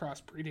just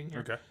crossbreeding here.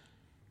 Okay.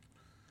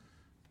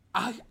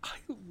 I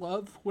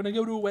love when I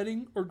go to a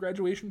wedding or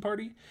graduation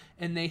party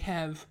and they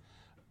have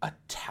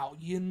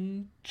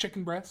Italian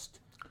chicken breast.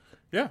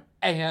 Yeah.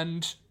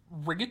 And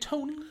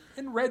rigatoni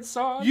and red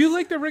sauce. You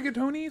like the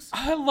rigatonis?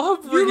 I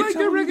love rigatoni. You like the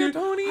dude.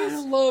 rigatonis?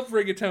 I love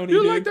rigatoni,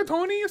 You dude. like the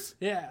Tonys?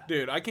 Yeah.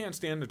 Dude, I can't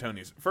stand the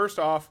Tonys. First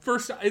off,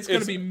 it's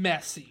going to be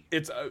messy.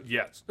 It's,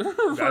 yes.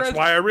 That's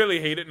why I really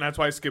hate it, and that's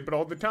why I skip it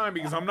all the time,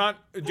 because I'm not,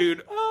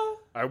 dude,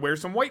 I wear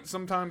some white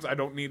sometimes. I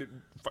don't need it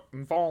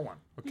fucking falling,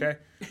 okay?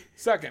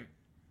 Second,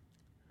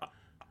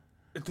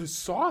 the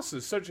sauce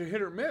is such a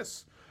hit or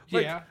miss.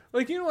 Like, yeah.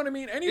 Like, you know what I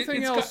mean?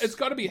 Anything else. It's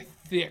got to be a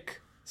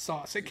thick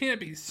sauce. It can't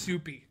be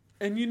soupy.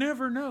 And you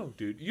never know,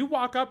 dude. You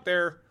walk up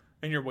there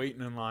and you're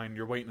waiting in line,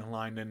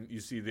 and you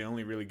see the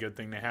only really good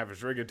thing they have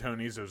is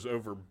rigatonis, those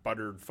over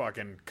buttered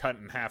fucking cut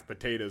in half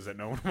potatoes that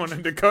no one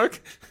wanted to cook.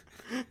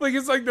 Like,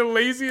 it's like the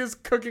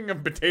laziest cooking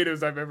of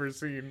potatoes I've ever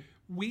seen.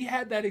 We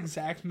had that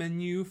exact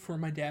menu for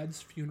my dad's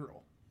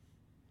funeral.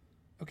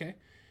 Okay?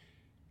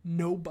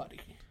 Nobody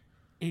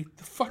ate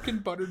the fucking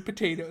buttered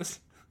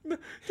potatoes.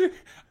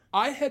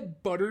 I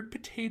had buttered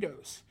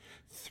potatoes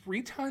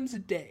 3 times a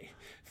day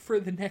for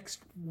the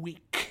next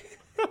week.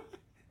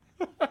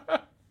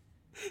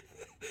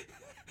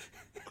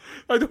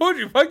 I told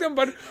you, fuck them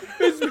butter.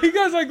 It's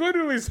because, like,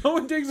 literally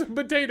someone takes a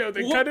potato,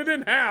 they cut it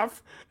in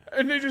half,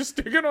 and they just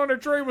stick it on a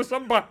tray with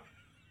some butter.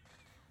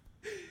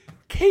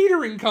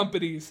 Catering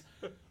companies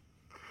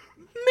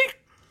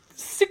make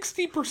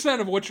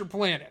 60% of what you're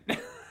planning.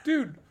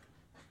 Dude,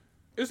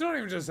 it's not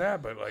even just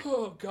that, but, like,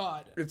 oh,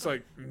 God. It's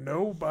like,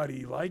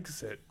 nobody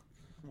likes it.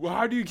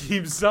 Why do you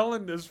keep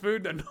selling this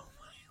food that nobody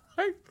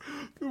likes?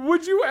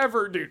 Would you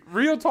ever, dude,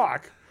 real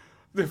talk,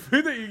 the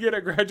food that you get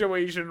at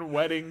graduation,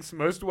 weddings,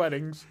 most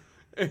weddings,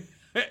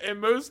 and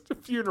most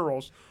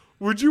funerals,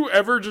 would you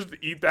ever just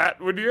eat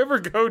that? Would you ever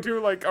go to,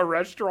 like, a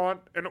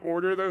restaurant and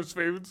order those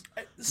foods?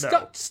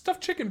 No.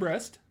 Stuffed chicken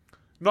breast.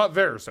 Not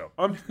theirs, though.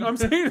 I'm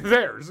saying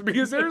theirs,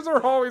 because theirs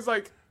are always,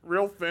 like,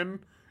 real thin.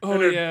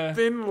 Oh, and yeah. a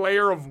thin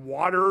layer of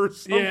water or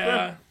something.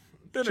 Yeah.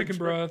 Chicken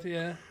broth,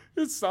 yeah.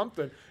 It's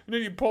something. And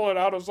then you pull it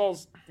out, it's all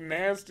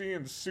nasty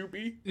and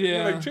soupy.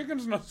 Yeah. Like,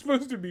 chicken's not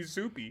supposed to be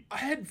soupy. I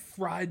had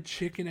fried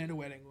chicken at a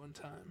wedding one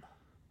time.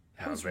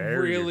 That was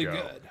there really you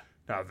go. good.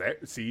 Now,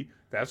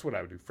 that's what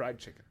I would do. Fried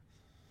chicken.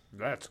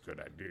 That's a good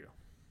idea.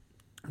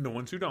 And the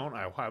ones who don't,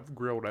 I'll have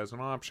grilled as an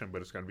option,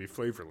 but it's going to be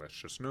flavorless.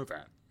 Just know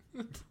that.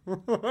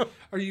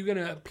 Are you going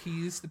to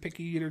appease the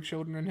picky eater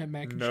children and have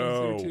mac and cheese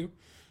No. there too?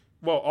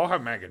 Well, I'll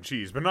have mac and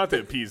cheese, but not to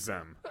appease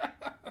them.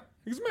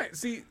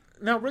 See,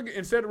 now,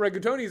 instead of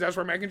rigatonis, that's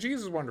where mac and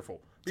cheese is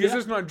wonderful. Because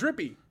it's not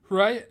drippy.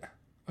 Right?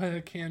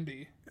 It can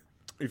be.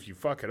 If you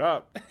fuck it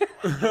up.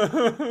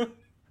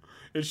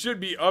 It should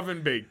be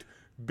oven baked.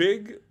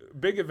 Big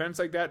events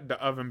like that, the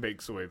oven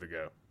bake's the way to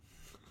go.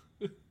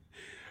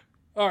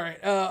 All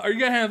right. Are you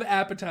gonna have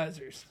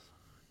appetizers?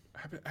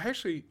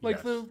 Actually, Like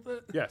yes.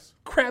 the Yes.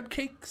 crab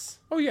cakes?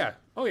 Oh, yeah.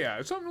 Oh, yeah.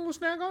 It's something to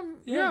snack on?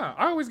 Yeah.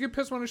 I always get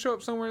pissed when I show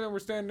up somewhere and we're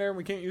standing there and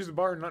we can't use the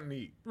bar and nothing to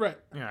eat. Right.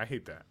 Yeah, I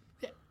hate that.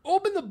 Yeah.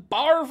 Open the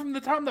bar from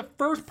the time the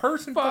first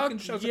person fucking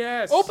shows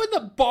yes. up. Open the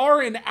bar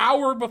an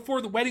hour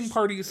before the wedding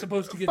party is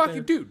supposed to get Fucking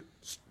there. dude.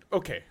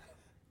 Okay.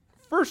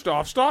 First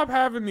off, stop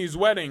having these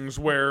weddings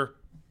where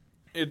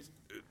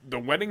the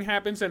wedding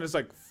happens and it's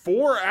like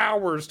 4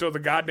 hours till the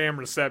goddamn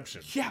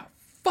reception. Yeah.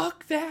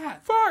 Fuck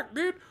that. Fuck,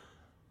 dude.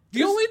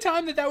 The only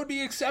time that would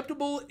be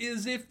acceptable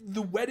is if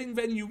the wedding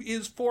venue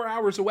is 4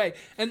 hours away,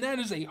 and that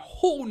is a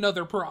whole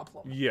nother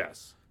problem.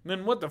 Yes.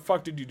 Then what the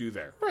fuck did you do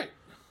there? Right.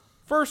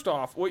 First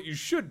off, what you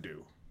should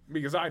do,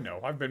 because I know,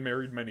 I've been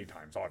married many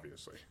times,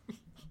 obviously.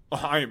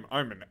 I'm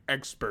an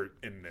expert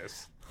in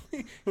this.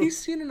 He's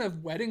seen enough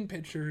wedding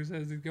pictures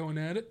as he's going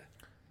at it.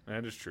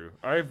 That is true.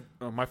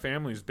 My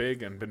family's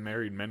big and been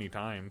married many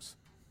times.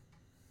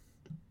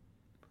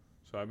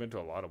 So I've been to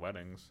a lot of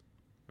weddings,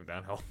 if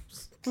that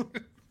helps.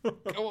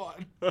 Go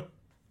on.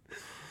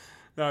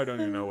 No, I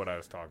don't even know what I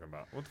was talking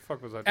about. What the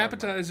fuck was I talking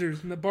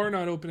Appetizers and the bar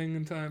not opening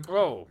in time. about?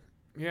 Oh,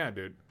 yeah,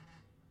 dude.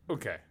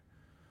 Okay.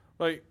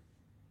 Like,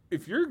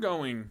 if you're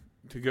going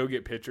to go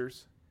get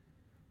pictures,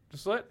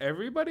 just let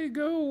everybody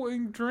go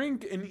and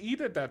drink and eat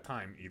at that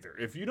time either.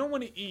 If you don't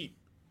want to eat,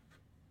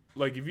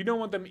 like if you don't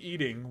want them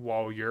eating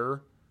while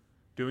you're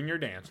doing your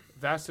dance,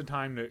 that's the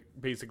time to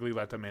basically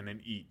let them in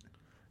and eat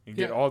and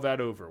get all that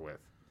over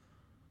with.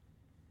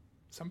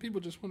 Some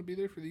people just want to be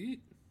there for the eat.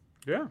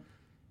 Yeah.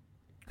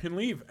 And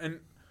leave. And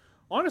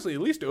honestly,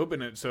 at least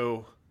open it.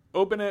 So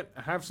open it,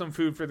 have some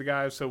food for the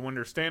guys so when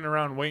they're standing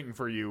around waiting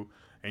for you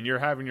and you're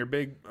having your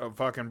big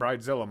fucking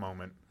bridezilla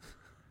moment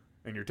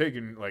and you're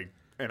taking like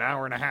an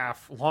hour and a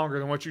half longer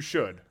than what you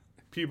should,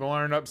 people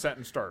aren't upset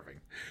and starving.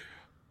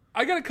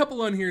 I got a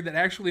couple on here that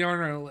actually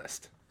aren't on a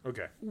list.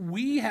 Okay.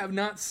 We have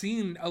not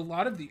seen a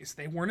lot of these.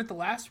 They weren't at the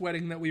last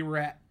wedding that we were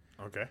at.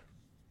 Okay.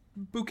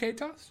 Bouquet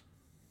toss?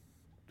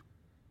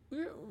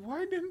 Yeah,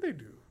 why didn't they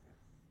do?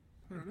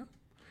 I don't know.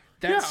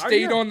 That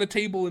stayed on the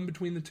table in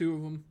between the two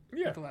of them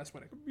at the last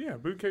wedding. Yeah,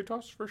 bouquet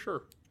toss for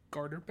sure.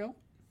 Garter belt?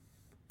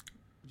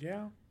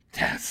 Yeah.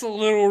 That's a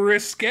little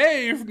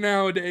risque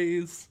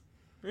nowadays.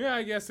 Yeah,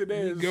 I guess it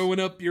is. Going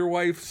up your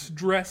wife's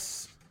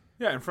dress.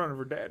 Yeah, in front of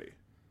her daddy.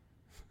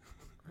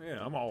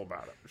 Yeah, I'm all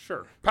about it.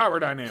 Sure. Power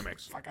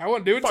dynamics. Like, I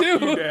want to do it Fuck too.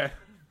 you, Dad.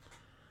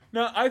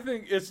 No, I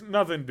think it's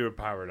nothing to do with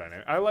power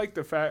dynamics. I like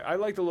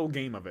the little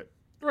game of it.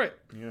 Right.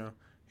 You know,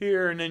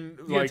 here and then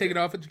You gotta take it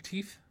off with your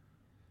teeth?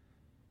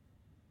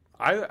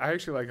 I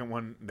actually like it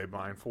when they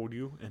blindfold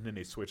you and then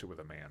they switch it with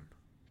a man.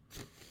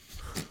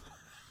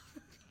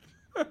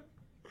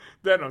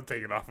 Then I'm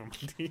taking off of my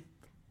teeth.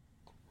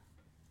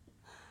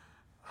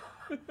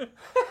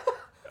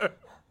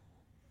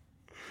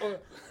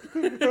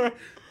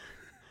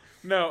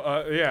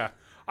 No, yeah.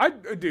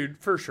 Dude,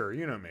 for sure,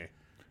 you know me.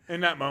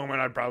 In that moment,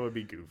 I'd probably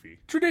be goofy.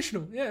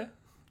 Traditional, yeah.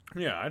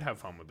 Yeah, I'd have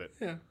fun with it.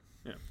 Yeah.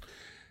 Yeah.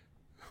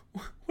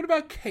 What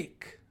about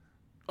cake?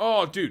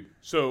 Oh, dude.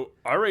 So,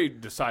 I already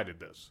decided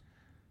this.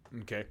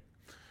 Okay.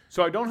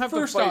 So, I don't have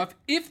First to fight. off,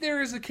 if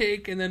there is a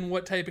cake, and then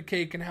what type of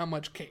cake and how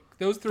much cake.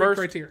 Those three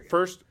criteria.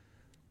 First,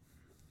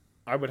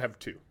 I would have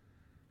two.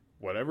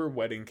 Whatever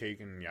wedding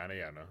cake and yada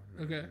yada.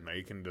 Okay. And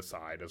they can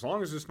decide. As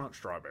long as it's not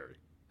strawberry,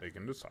 they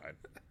can decide.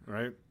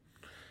 Right?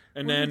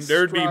 And What then about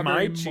there'd be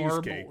my strawberry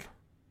marble? cheesecake.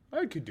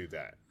 I could do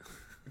that.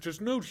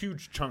 Just no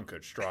huge chunk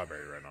of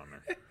strawberry right on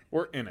there.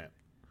 Or in it.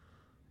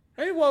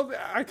 Hey, well,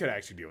 I could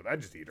actually deal with it. I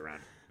just eat around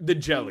it. The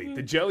jelly.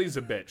 The jelly's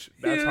a bitch.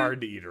 That's hard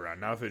to eat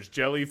around. Now, if it's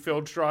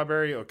jelly-filled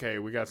strawberry, okay,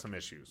 we got some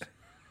issues.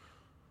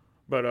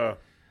 But,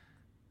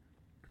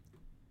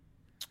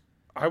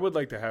 I would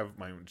like to have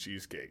my own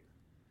cheesecake.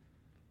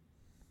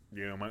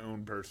 You know, my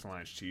own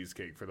personalized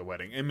cheesecake for the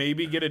wedding. And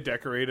maybe get it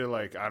decorated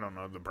like, I don't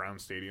know, the Brown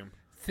Stadium.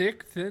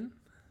 Thick, thin?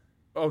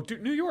 Oh,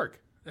 dude, New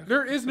York.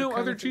 There is no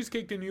other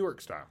cheesecake than New York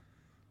style.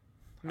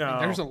 No, I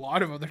mean, there's a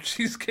lot of other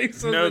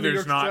cheesecakes. No, New there's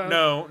York not.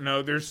 style.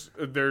 No,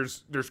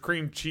 there's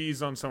cream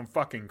cheese on some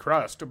fucking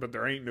crust, but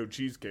there ain't no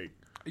cheesecake.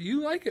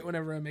 You like it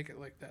whenever I make it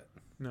like that.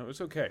 No, it's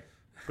okay.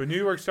 But New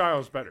York style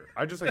is better.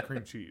 I just like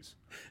cream cheese.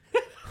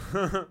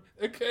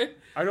 Okay.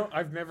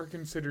 I've never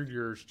considered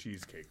yours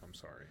cheesecake. I'm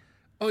sorry.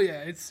 Oh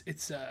yeah, it's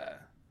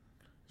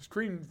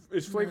cream.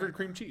 It's flavored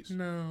cream cheese.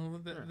 No,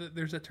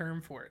 there's a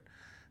term for it.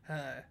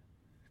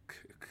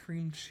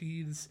 Cream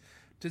cheese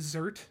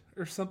dessert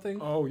or something.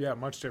 Oh yeah,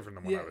 much different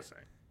than what I was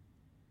saying.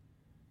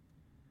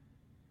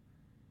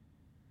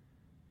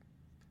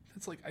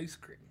 It's like ice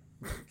cream.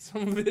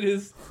 Some of it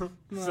is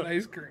not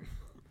ice cream.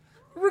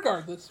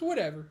 Regardless,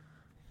 whatever.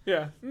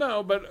 Yeah,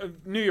 no,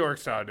 but New York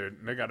style,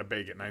 dude, they gotta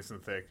bake it nice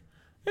and thick.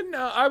 And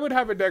I would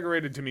have it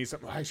decorated to me.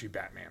 Actually,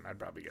 Batman. I'd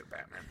probably get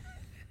Batman.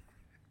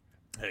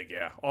 Heck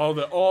yeah, all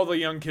the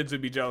young kids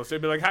would be jealous.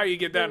 They'd be like, "How you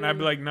get that?" And I'd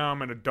be like, "No,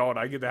 I'm an adult.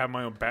 I get to have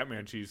my own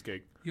Batman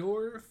cheesecake."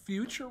 Your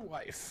future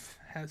wife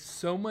has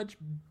so much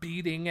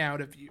beating out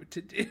of you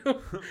to do.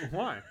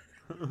 Why?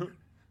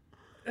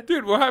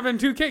 Dude, we're having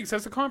two cakes.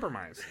 That's a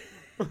compromise.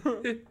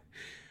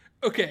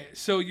 Okay,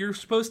 so you're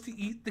supposed to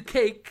eat the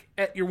cake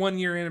at your 1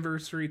 year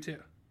anniversary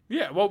too.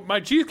 Yeah, well, my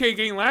cheesecake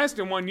ain't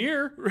lasting 1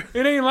 year.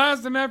 It ain't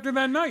lasting after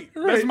that night.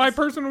 Right. That's my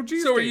personal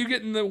cheesecake. So are you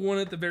getting the one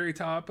at the very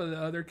top of the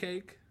other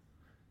cake?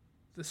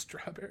 The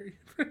strawberry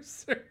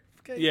preserve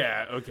cake?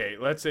 Yeah, okay.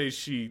 Let's say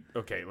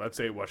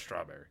it was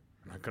strawberry.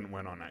 I couldn't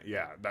win on that.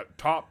 Yeah, that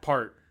top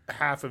part,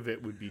 half of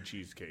it would be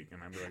cheesecake.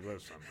 And I'd be like,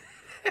 listen.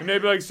 And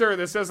they'd be like, sir,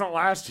 this doesn't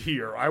last a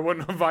year. I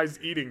wouldn't advise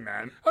eating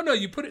that. Oh, no,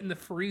 you put it in the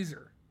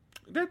freezer.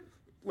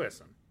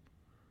 Listen,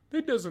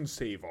 that doesn't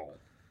save all.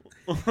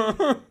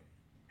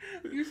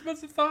 You're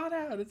supposed to thaw it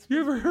out. You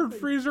ever heard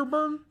freezer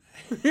burn?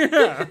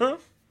 Yeah.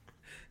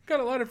 Got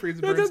a lot of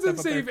freezer burn That doesn't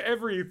stuff save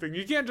everything.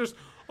 You can't just,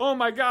 oh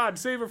my God,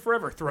 save it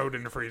forever. Throw it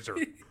in the freezer.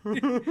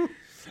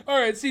 All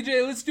right,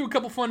 CJ, let's do a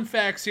couple fun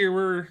facts here.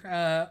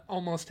 We're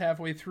almost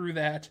halfway through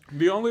that.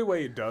 The only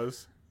way it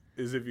does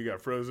is if you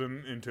got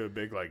frozen into a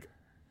big,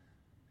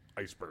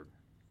 iceberg.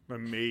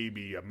 Then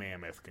maybe a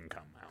mammoth can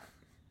come out.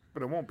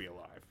 But it won't be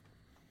alive.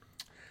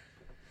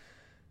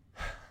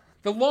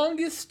 The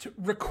longest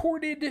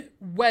recorded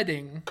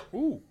wedding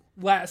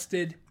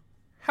lasted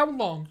how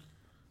long?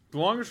 The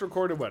longest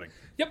recorded wedding.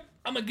 Yep,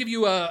 I'm gonna give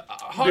you a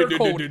hot or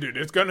cold. Dude,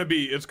 it's gonna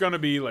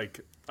be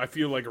like, I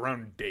feel like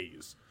around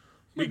days.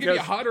 I'm gonna give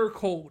you hot or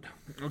cold.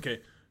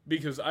 Okay,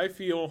 because I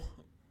feel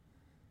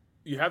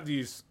you have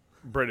these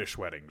British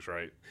weddings,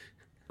 right?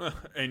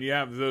 And you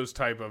have those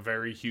type of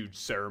very huge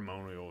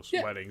ceremonial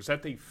weddings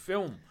that they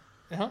film.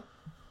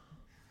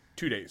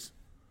 2 days.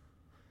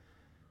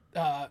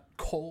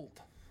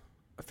 Cold.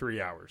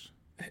 3 hours.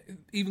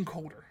 Even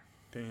colder.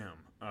 Damn.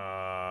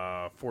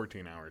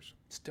 14 hours.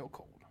 Still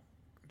cold.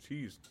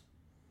 Jeez.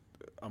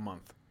 A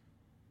month.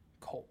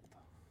 Cold.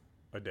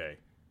 A day.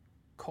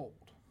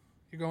 Cold.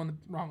 You're going the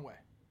wrong way.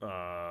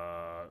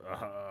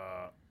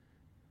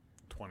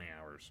 20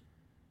 hours.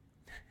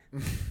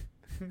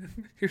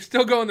 You're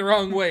still going the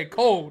wrong way.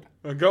 Cold.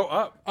 Go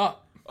up.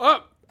 Up.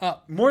 Up.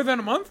 Up. More than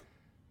a month?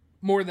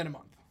 More than a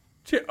month.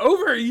 Shit,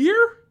 over a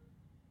year?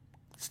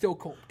 Still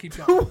cold. Keep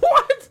going.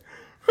 What?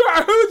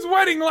 Whose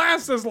wedding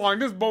lasts this long?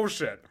 This is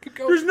bullshit. Keep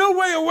going. There's no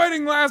way a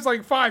wedding lasts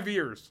 5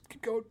 years.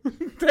 Keep going.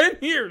 10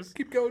 years.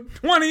 Keep going.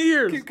 20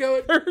 years. Keep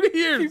going. 30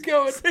 years. Keep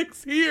going.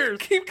 6 years.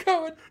 Keep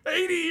going.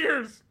 80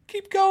 years.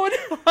 Keep going.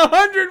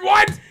 100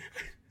 what?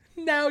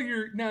 Now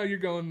you're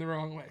going the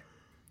wrong way.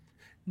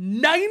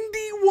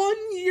 91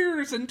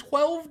 years and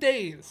 12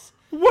 days.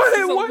 What?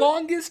 This is the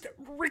longest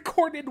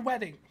recorded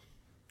wedding.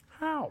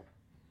 How?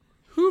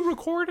 Who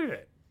recorded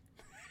it?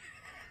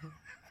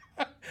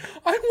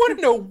 I want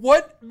to know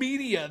what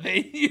media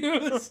they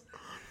use.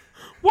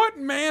 What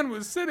man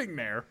was sitting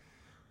there?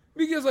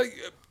 Because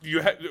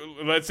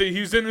let's say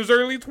he's in his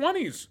early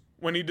 20s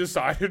when he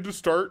decided to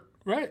start.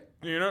 Right.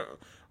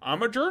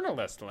 I'm a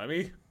journalist.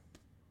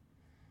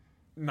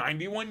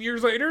 91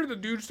 years later, the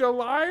dude's still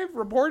alive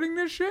reporting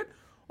this shit.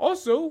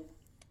 Also,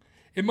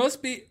 it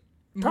must be.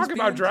 Talk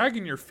about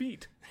dragging your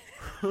feet.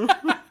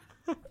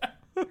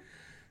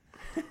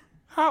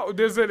 How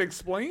does it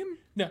explain?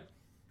 No.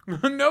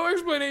 No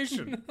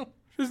explanation. No.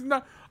 Just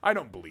not. I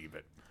don't believe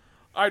it.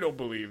 I don't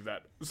believe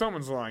that.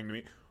 Someone's lying to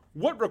me.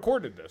 What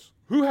recorded this?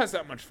 Who has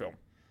that much film?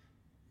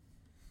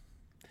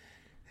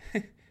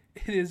 It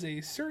is a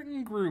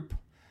certain group.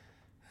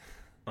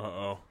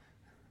 Uh-oh.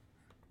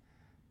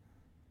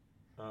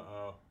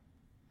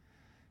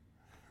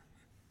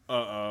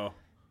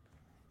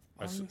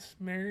 Longest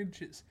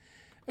marriages.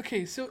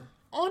 Okay, so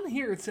on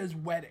here it says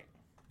wedding.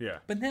 Yeah.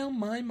 But now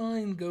my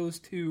mind goes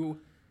to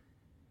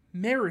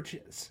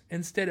marriages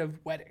instead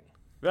of wedding.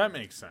 That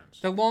makes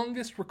sense. The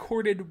longest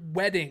recorded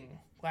wedding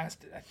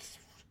lasted.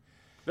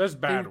 That's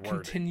bad wording.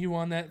 Continue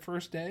on that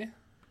first day?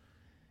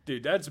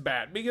 Dude, that's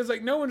bad. Because,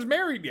 no one's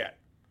married yet.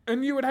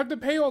 And you would have to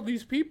pay all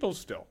these people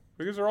still.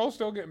 Because they're all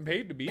still getting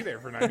paid to be there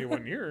for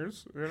 91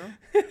 years.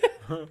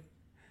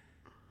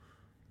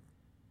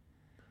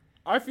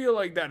 I feel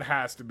like that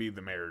has to be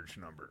the marriage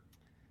number.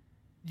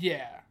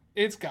 Yeah,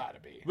 it's got to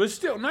be. But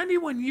still,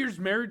 91 years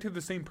married to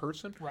the same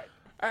person? Right.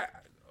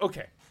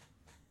 Okay.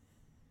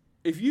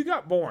 If you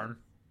got born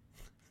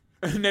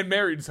and then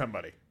married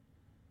somebody,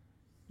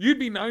 you'd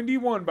be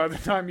 91 by the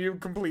time you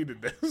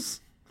completed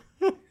this.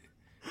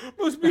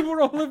 Most people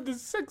don't live to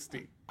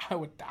 60. I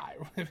would die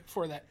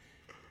before that.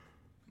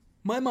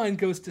 My mind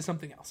goes to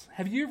something else.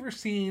 Have you ever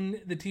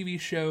seen the TV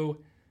show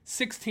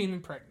 16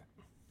 and Pregnant?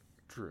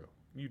 True.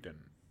 You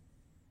didn't.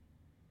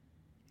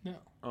 No.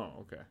 Oh,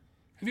 okay.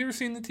 Have you ever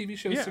seen the TV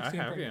show 16 and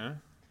Pregnant? Yeah.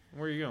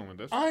 Where are you going with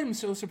this? I'm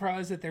so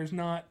surprised that there's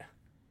not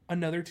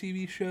another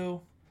TV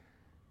show.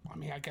 I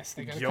mean, I guess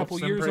they got a couple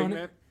years on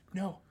it.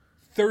 No.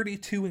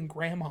 32 and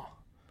Grandma.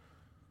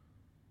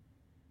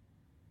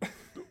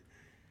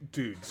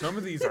 Dude, some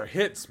of these are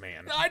hits,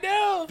 man. I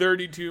know.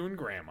 32 and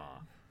Grandma.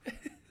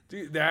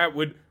 Dude, that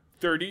would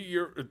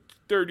 32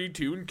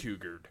 and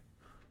Cougared.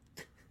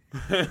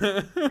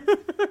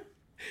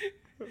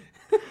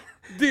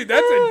 Dude,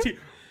 that's a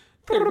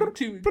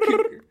 32 and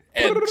Cougared.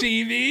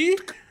 MTV.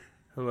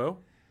 Hello?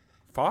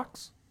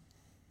 Fox?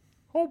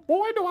 Oh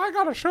boy, do I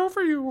got a show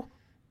for you.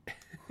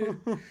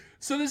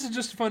 So this is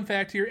just a fun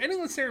fact here.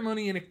 Ending the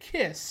ceremony in a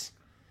kiss,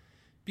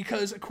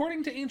 because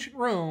according to ancient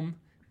Rome,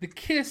 the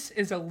kiss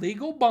is a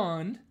legal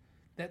bond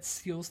that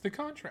seals the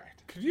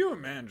contract. Could you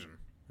imagine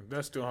if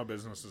that's still how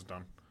business is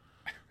done?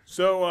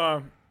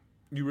 So,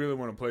 you really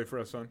want to play for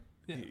us, son?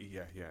 Yeah.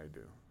 Yeah, I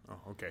do.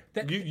 Oh, okay.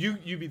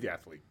 You be the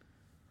athlete.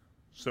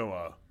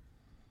 So,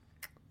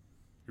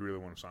 you really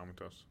want to sign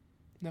with us?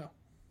 No.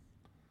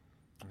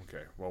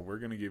 Okay. Well, we're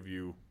gonna give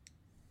you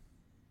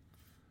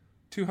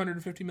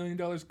 $250 million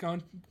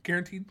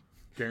guaranteed.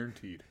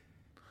 Guaranteed.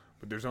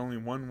 But there's only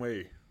one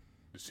way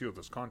to seal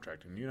this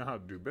contract, and you know how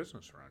to do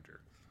business around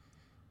here.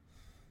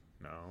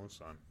 No,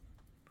 son.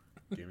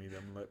 Give me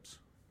them lips.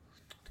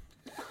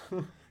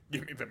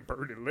 Give me them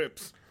birdie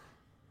lips.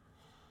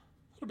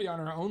 It'll be on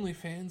our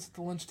OnlyFans at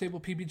the lunch table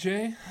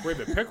PBJ. Where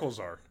the pickles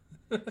are.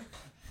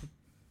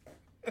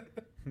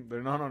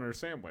 They're not on our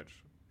sandwich.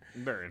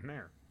 They're in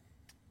there.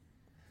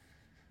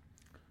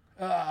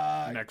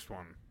 Next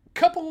one.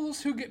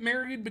 Couples who get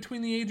married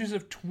between the ages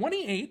of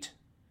 28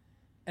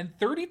 and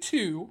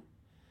 32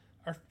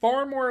 are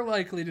far more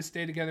likely to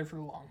stay together for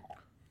the long haul.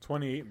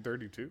 28 and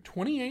 32?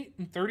 28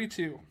 and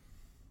 32.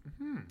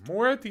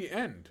 More at the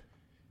end.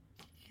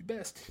 You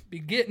best be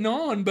getting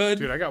on, bud.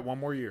 Dude, I got one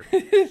more year.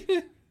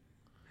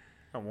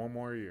 Got one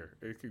more year.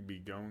 It could be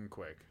going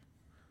quick.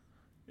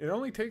 It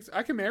only takes...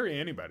 I can marry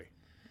anybody.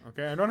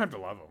 Okay? I don't have to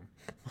love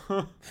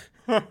them.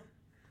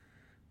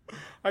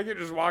 I could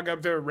just walk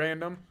up to a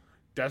random,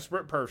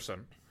 desperate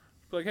person.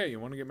 Be like, hey, you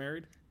want to get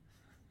married?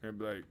 They'd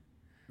be like,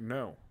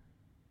 no.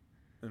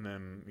 And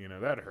then,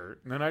 that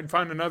hurt. And then I'd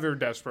find another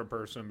desperate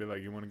person and be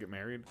like, you want to get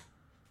married?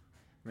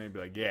 And they'd be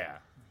like, yeah.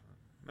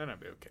 Then I'd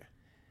be okay.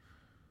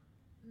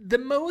 The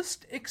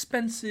most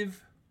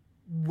expensive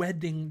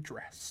wedding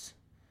dress.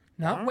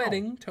 Not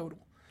wedding total.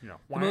 Yeah.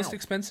 The most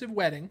expensive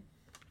wedding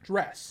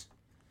dress.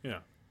 Yeah.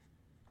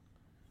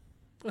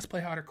 Let's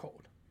play hot or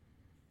cold.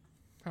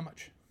 How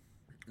much?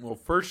 Well,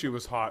 first she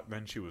was hot,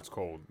 then she was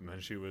cold, and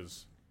then she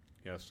was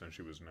yes, then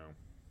she was no.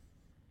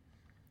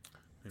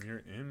 And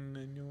you're in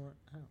and you're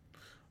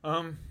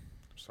out.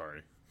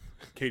 Sorry.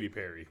 Katy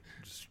Perry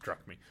just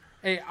struck me.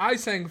 Hey, I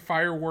sang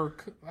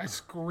Firework. I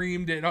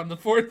screamed it on the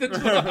 4th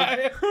of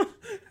July.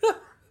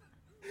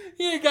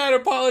 You ain't gotta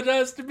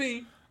apologize to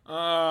me.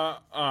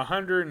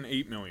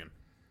 108 million.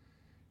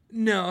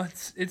 No,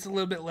 it's a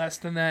little bit less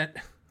than that.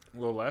 A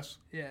little less?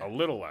 Yeah. A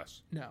little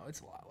less. No,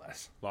 it's a lot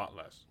less. Lot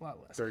less. A lot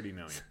less. 30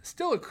 million.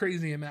 Still a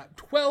crazy amount.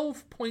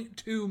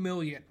 12.2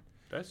 million.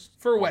 That's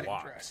for a wedding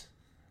lot. dress.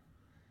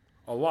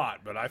 A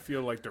lot, but I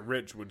feel like the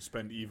rich would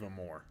spend even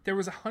more. There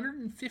was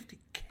 150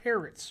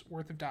 carats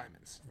worth of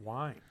diamonds.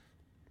 Why?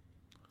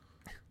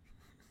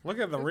 Look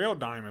at the real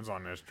diamonds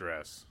on this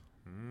dress.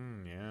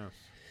 Yes.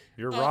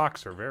 Your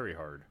rocks are very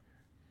hard.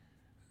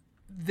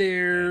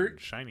 And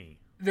shiny.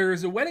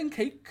 There's a wedding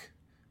cake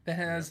that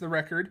has the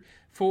record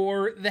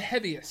for the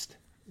heaviest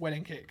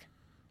wedding cake.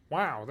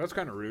 Wow, that's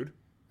kind of rude.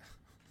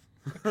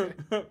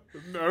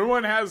 No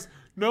one has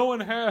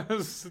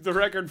the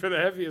record for the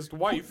heaviest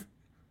wife.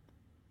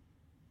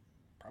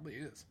 Probably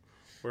is.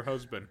 Or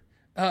husband.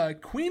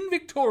 Queen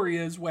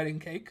Victoria's wedding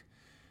cake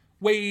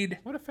weighed...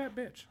 What a fat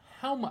bitch.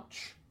 How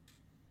much?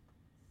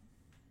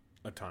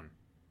 A ton.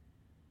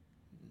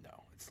 No,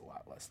 it's a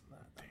lot less than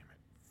that. Damn it.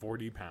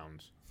 40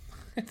 pounds.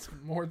 It's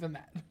more than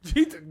that.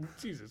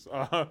 Jesus.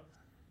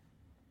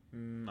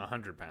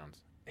 100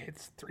 pounds.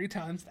 It's 3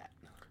 times that.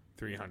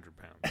 300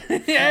 pounds.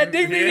 Yeah,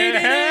 ding, ding, ding, ding,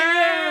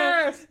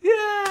 yes! ding. Yeah!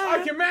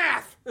 I can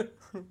math!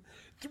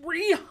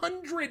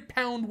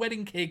 300-pound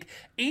wedding cake,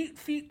 8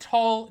 feet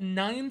tall,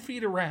 9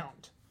 feet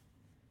around.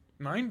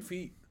 9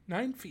 feet.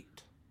 9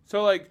 feet.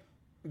 So,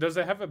 does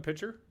it have a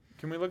picture?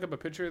 Can we look up a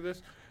picture of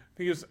this?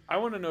 Because I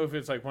want to know if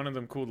it's one of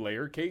them cool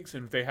layer cakes,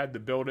 and if they had to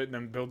build it and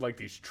then build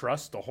these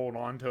trusses to hold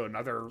on to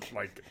another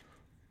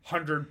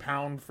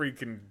 100-pound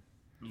freaking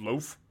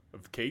loaf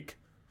of cake.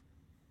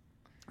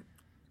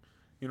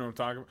 You know what I'm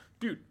talking about?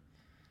 Dude,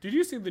 did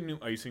you see the new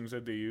icings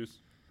that they use?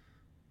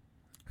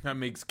 That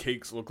makes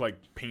cakes look like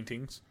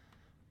paintings.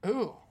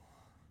 Ooh.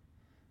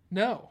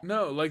 No.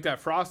 No, like that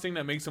frosting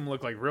that makes them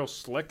look real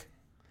slick.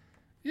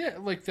 Yeah,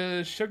 like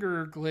the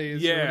sugar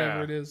glaze or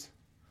whatever it is.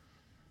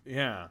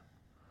 Yeah.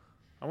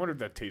 I wonder if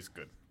that tastes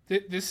good.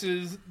 This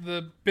is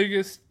the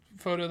biggest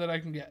photo that I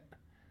can get.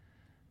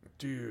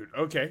 Dude,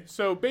 okay.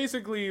 So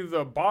basically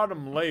the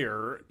bottom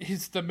layer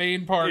is the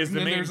main part, and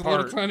then there's a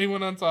little tiny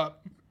one on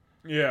top.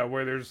 Yeah,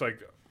 where there's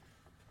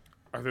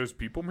are those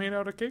people made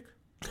out of cake?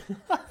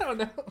 I don't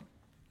know.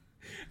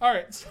 All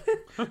right.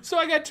 So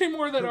I got 2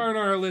 more that aren't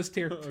on our list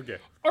here. Okay.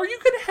 Are you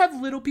going to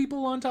have little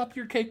people on top of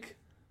your cake?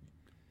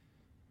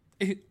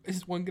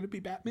 Is one going to be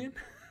Batman?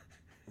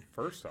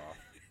 First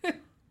off,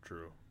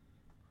 true.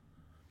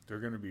 They're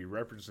going to be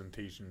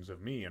representations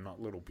of me and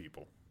not little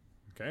people.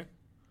 Okay?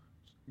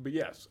 But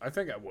yes, I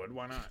think I would.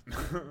 Why not?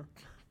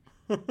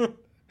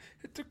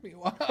 It took me a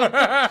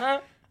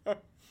while.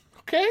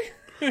 Okay.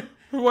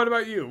 What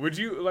about you? Would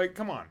you,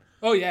 come on.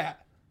 Oh, yeah.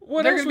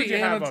 What else would you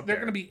have up there? They're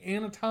going to be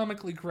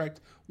anatomically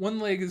correct. One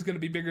leg is going to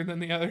be bigger than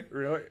the other.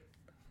 Really?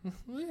 Yeah,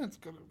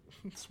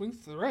 it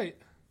swings to the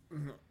right.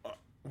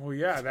 Well,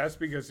 yeah, that's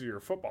because of your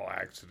football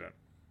accident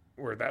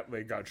where that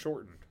leg got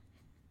shortened.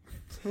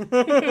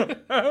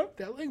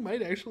 That leg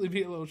might actually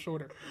be a little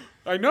shorter.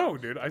 I know,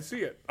 dude. I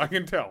see it. I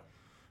can tell.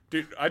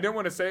 Dude, I didn't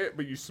want to say it,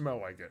 but you smell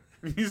like it.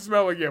 You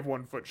smell like you have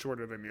 1 foot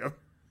shorter than the other.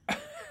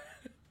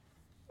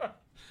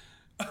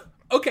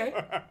 Okay.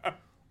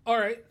 All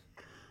right.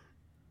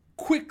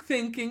 Quick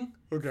thinking.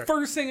 Okay.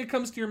 First thing that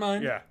comes to your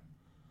mind. Yeah.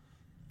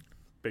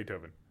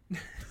 Beethoven.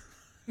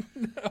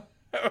 No.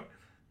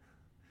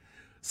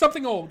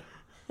 Something old.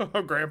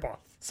 Grandpa.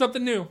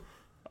 Something new.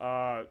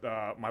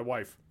 My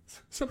wife.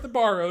 Something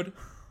borrowed.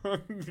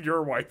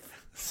 Your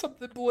wife.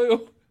 Something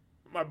blue.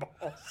 My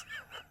balls.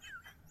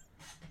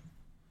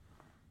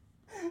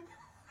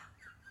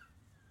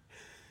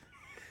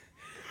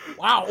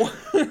 Wow.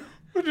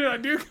 What did I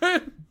do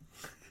good?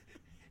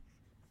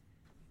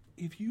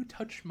 If you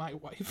touch my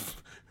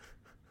wife,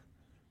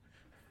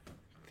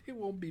 it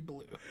won't be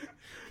blue.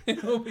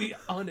 It will be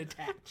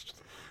unattached.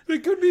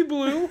 It could be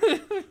blue.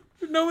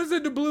 No one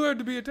said the blue had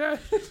to be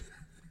attached.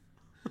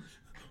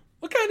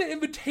 What kind of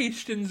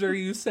invitations are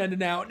you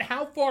sending out, and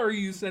how far are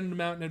you sending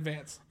them out in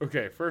advance?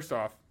 Okay, first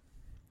off,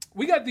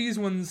 we got these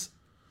ones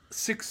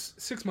six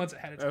months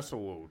ahead of time. that's a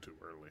little too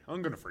early.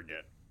 I'm going to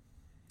forget.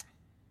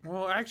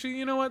 Well, actually,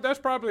 you know what? That's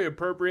probably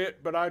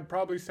appropriate, but I'd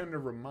probably send a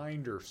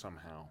reminder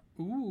somehow.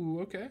 Ooh,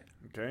 okay.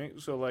 Okay,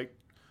 so like,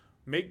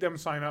 make them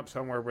sign up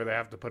somewhere where they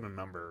have to put a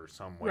number or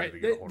some way Right. to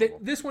get a hold of them.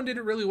 This one did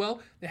it really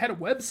well. They had a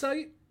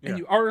website, and Yeah.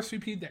 you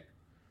RSVP'd there.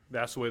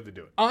 That's the way to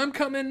do it. I'm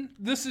coming.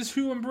 This is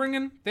who I'm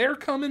bringing. They're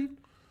coming.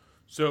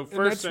 So And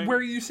first that's thing,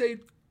 where you say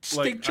steak,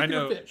 like, chicken,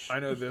 or fish. I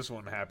know this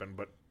one happened,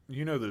 but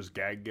you know those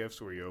gag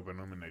gifts where you open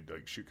them and they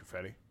like shoot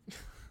confetti?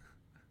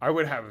 I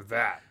would have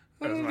that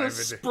as my the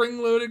invitation.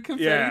 spring-loaded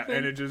confetti Yeah, thing.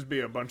 and it'd just be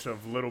a bunch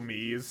of little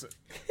me's.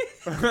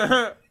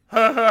 With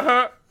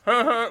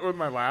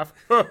my laugh.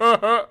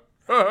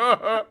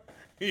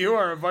 You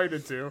are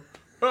invited to.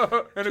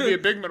 And it'd be a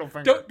big middle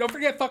finger. Don't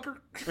forget, fucker.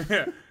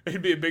 Yeah,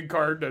 it'd be a big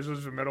card that's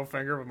just a middle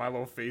finger with my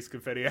little face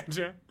confetti at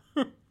you.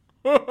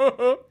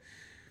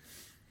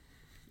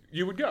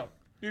 You would go.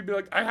 You'd be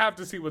like, I have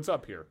to see what's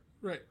up here.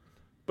 Right.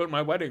 But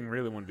my wedding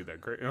really wouldn't be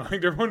that great.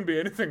 Like, there wouldn't be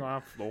anything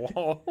off the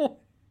wall.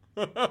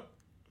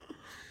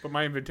 But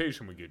my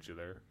invitation would get you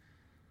there.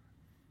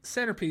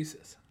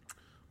 Centerpieces.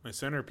 My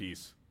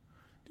centerpiece.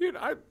 Dude,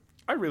 I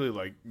really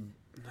like...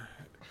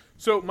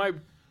 So,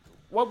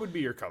 what would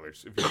be your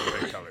colors, if you were to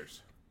pick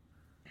colors?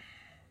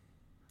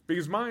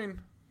 Because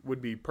mine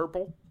would be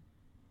purple,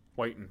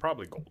 white, and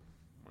probably gold.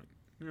 Like,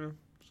 you know,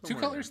 2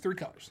 colors, 3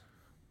 colors.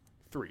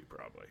 3,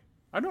 probably.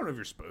 I don't know if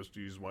you're supposed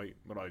to use white,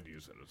 but I'd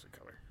use it as a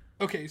color.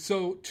 Okay,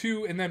 so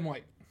 2 and then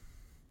white.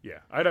 Yeah,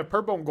 I'd have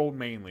purple and gold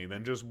mainly,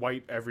 then just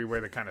white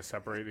everywhere that kind of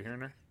separated here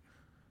and there.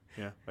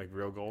 Yeah, like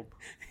real gold.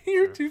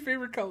 Your 2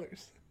 favorite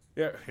colors.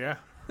 Yeah, yeah.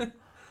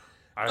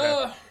 I'd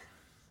have,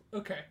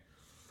 Okay.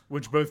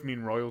 which both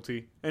mean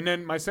royalty. And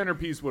then my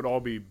centerpiece would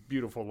all be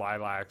beautiful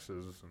lilacs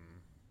and,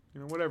 you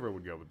know, whatever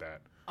would go with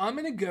that. I'm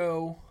going to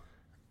go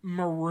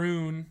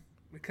maroon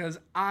because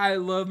I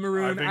love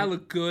maroon. I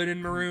look good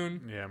in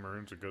maroon. Yeah,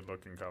 maroon's a good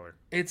looking color.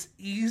 It's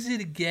easy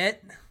to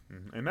get.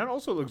 Mm-hmm. And that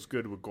also looks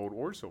good with gold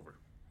or silver.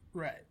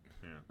 Right.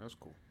 Yeah, that's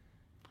cool.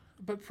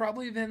 But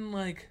probably then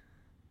like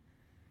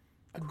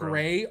a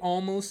gray,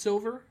 almost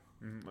silver.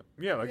 Mm-hmm.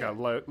 Yeah, like a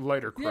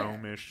lighter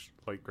chrome-ish,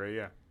 light gray,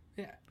 yeah.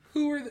 Yeah.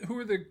 Who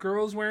are the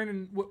girls wearing,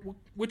 and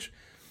which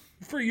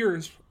for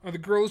yours are the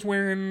girls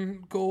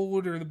wearing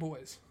gold or the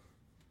boys?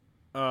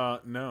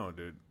 No,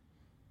 dude.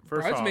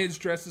 First Bridesmaids'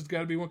 dresses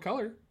got to be what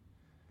color?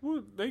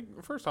 Well,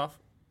 first off,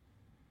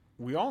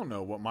 we all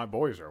know what my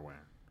boys are wearing.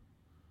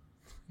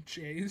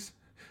 Jays.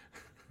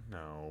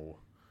 No.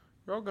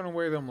 You're all going to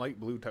wear them light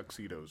blue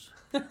tuxedos.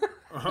 Like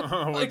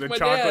with the my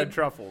chocolate dad.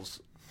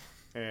 truffles.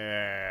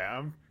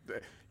 Yeah.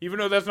 Even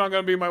though that's not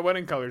going to be my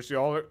wedding colors,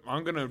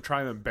 I'm going to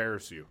try to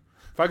embarrass you.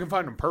 If I can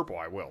find them purple,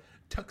 I will.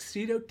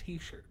 Tuxedo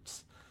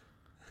t-shirts.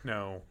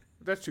 No.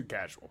 That's too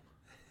casual.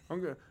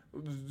 I'm going to...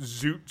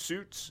 Zoot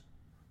suits.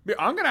 Yeah,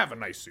 I'm going to have a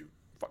nice suit.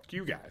 Fuck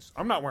you guys.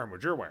 I'm not wearing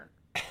what you're wearing.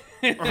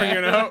 You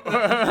know?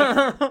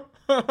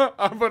 But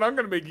I'm going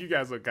to make you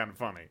guys look kind of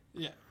funny.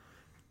 Yeah.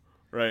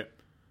 Right.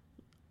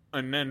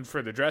 And then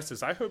for the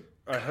dresses, I hope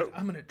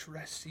I'm going to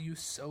dress you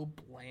so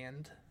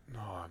bland. No,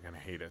 I'm going to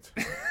hate it.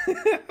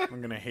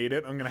 I'm going to hate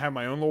it. I'm going to have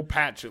my own little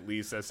patch at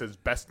least that says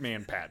best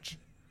man patch.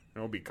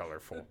 It'll be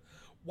colorful.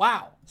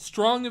 Wow.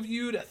 Strong of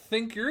you to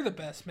think you're the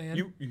best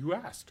man. You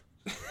asked.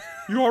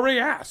 You already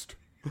asked.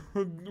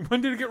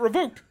 When did it get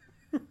revoked?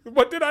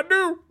 What did I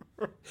do?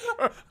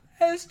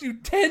 asked you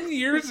 10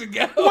 years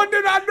ago. What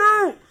did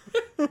I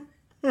do?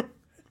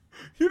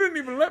 You didn't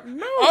even let me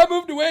know. I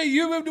moved away.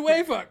 You moved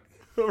away. Fuck.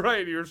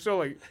 Right. You're still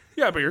like,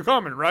 yeah, but you're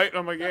coming, right?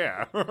 I'm like,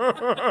 yeah.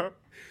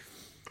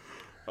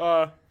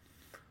 But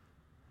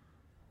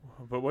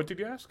what did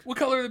you ask? What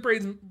color are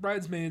the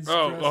bridesmaids?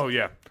 Oh,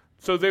 yeah.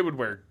 So they would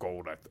wear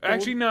gold.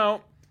 Actually,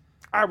 no.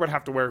 I would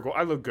have to wear gold.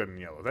 I look good in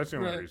yellow. That's the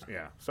only reason.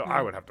 Yeah. So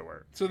I would have to wear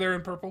it. So they're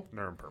in purple?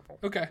 They're in purple.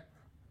 Okay.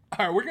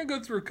 All right. We're going to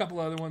go through a couple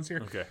other ones here.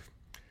 Okay.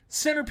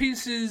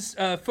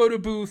 Centerpieces, photo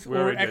booth, We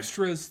or already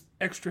did.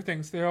 extra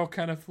things. They all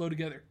kind of flow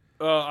together.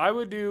 I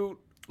would do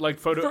like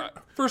photo.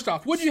 First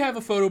off, would you have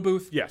a photo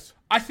booth? Yes.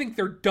 I think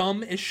they're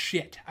dumb as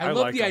shit. I love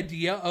like the 'em.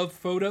 idea of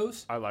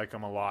photos. I like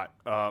them a lot.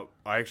 I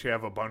actually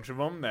have a bunch of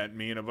them that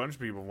me and a bunch of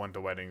people went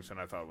to weddings, and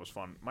I thought it was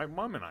fun. My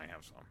mom and I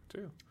have some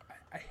too.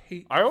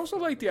 I also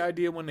like the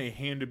idea when they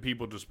handed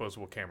people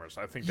disposable cameras.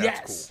 I think that's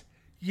cool.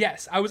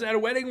 Yes. I was at a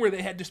wedding where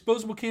they had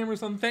disposable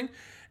cameras on the thing,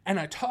 and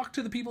I talked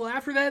to the people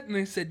after that, and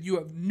they said, "You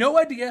have no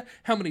idea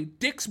how many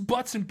dicks,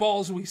 butts, and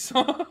balls we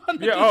saw on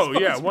the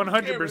disposable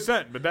 100%. cameras."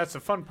 But that's the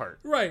fun part.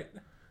 Right.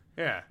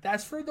 Yeah.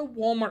 That's for the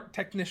Walmart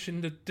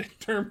technician to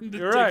determine to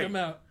You're take right. them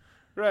out.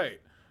 Right.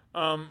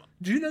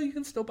 Do you know you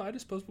can still buy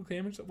disposable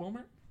cameras at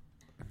Walmart?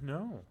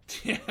 No.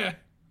 Yeah.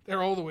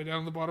 They're all the way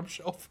down the bottom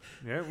shelf.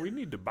 Yeah, we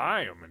need to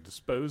buy them and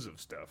dispose of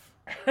stuff.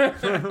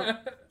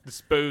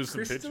 Dispose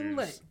some Crystal pictures.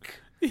 Lake.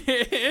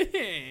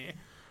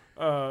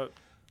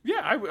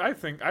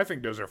 I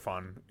think those are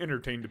fun.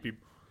 Entertain the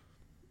people.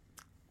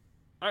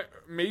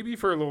 Maybe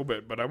for a little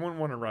bit, but I wouldn't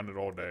want to run it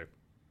all day.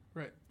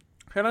 Right.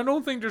 And I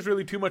don't think there's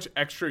really too much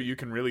extra you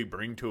can really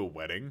bring to a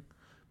wedding,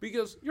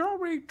 because you're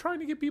already trying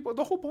to get people.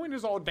 The whole point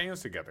is all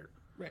dance together.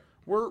 Right.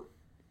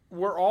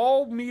 We're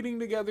all meeting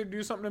together to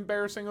do something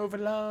embarrassing over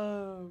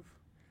love.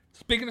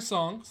 Speaking of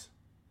songs,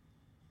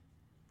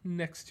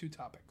 next two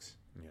topics.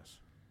 Yes.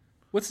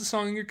 What's the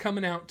song you're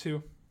coming out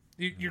to?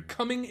 You're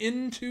coming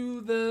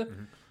into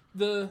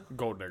the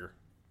Gold digger.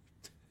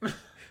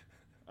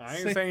 I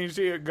ain't saying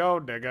she a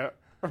gold digger,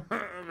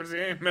 but she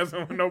ain't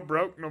messing with no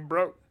broke.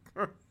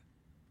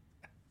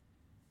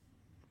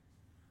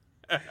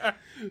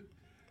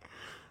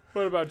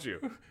 What about you?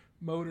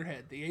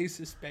 Motorhead, the Ace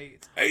of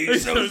Spades.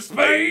 Ace of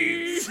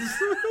Spades!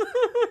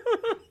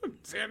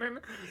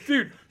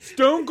 Dude,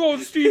 Stone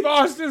Cold Steve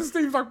Austin's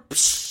theme's like,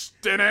 psh,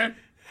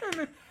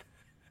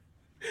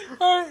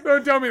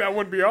 don't tell me that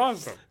wouldn't be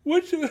awesome.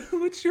 What's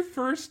your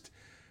first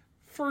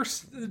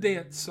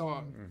dance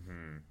song?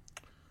 Mm-hmm.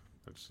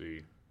 Let's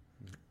see.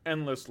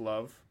 Endless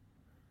Love.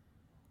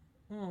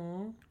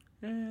 Oh,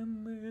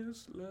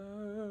 Endless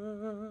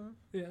Love.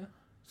 yeah.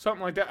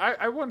 Something like that.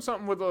 I want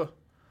something with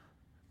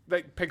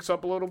that picks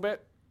up a little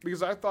bit,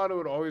 because I thought it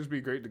would always be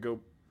great to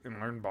go and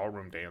learn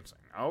ballroom dancing.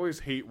 I always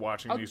hate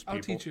watching these people.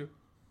 I'll teach you.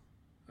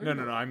 No.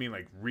 I mean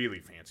like really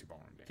fancy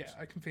ballroom dance.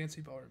 Yeah, I can fancy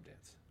ballroom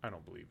dance. I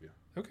don't believe you.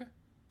 Okay.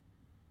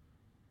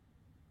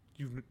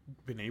 You've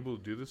been able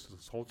to do this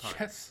whole time.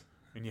 Yes.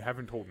 And you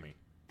haven't told me.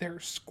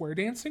 There's square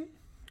dancing,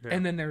 Yeah.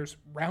 and then there's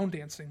round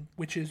dancing,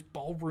 which is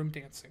ballroom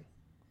dancing.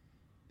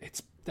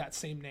 It's that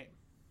same name.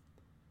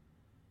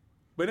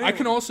 But anyway, I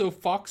can also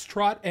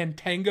foxtrot and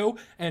tango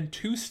and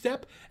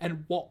two-step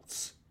and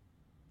waltz.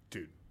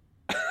 dude,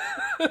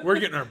 we're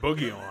getting our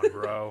boogie on,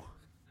 bro.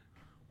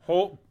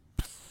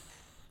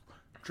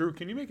 Drew,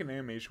 can you make an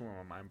animation where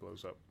my mind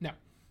blows up? No,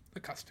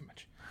 it costs too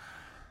much.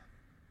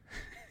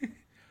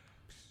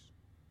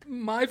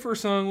 My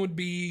first song would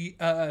be,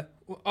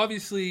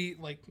 obviously,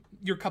 like,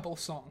 your couple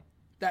song.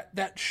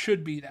 That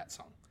should be that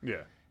song.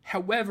 Yeah.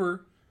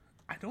 However,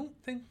 I don't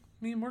think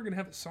me and Morgan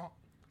have a song.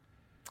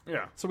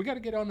 Yeah. So we got to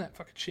get on that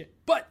fucking shit.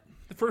 But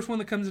the first one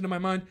that comes into my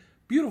mind,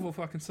 beautiful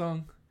fucking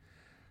song.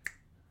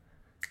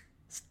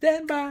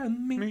 Stand by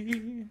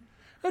me.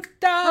 Oh,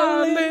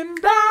 darling,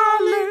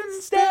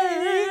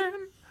 stand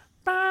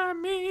by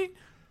me.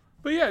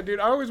 But yeah, dude,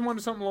 I always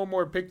wanted something a little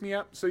more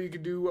pick-me-up so you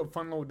could do a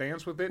fun little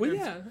dance with it. Well,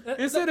 yeah.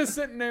 Instead of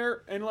sitting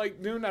there and,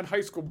 like, doing that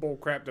high school bull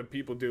crap that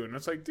people do. And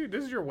it's like, dude,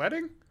 this is your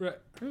wedding? Right.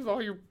 This is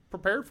all you're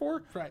prepared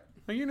for? Right.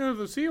 Like, you know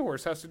the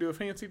seahorse has to do a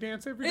fancy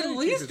dance every day. At to keep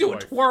least his do a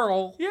wife.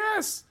 twirl.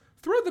 Yes!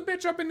 Throw the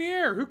bitch up in the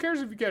air. Who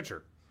cares if you catch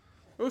her?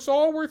 It's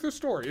all worth a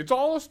story. It's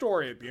all a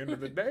story at the end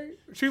of the day.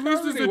 She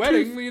loses the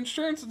wedding. tooth. The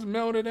insurance is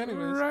melted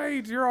anyways.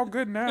 Right, you're all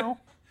good now.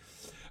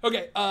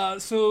 Okay,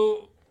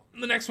 so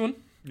the next one.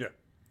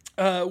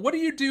 Yeah. What do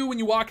you do when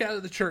you walk out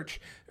of the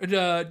church?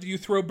 Do you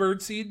throw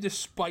birdseed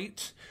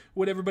despite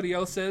what everybody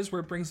else says,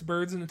 where it brings the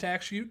birds and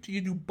attacks you? Do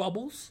you do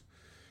bubbles?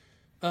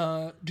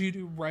 Do you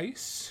do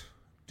rice?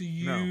 Do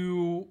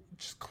you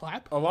just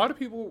clap? A lot of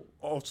people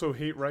also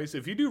hate rice.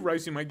 If you do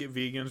rice, you might get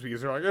vegans because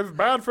they're like, it's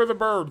bad for the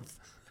birds.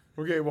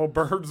 Okay, well,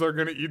 birds are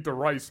going to eat the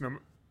rice.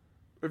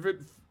 They're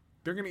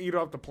going to eat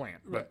off the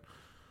plant. Right.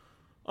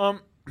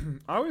 But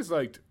I always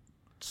liked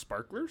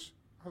sparklers.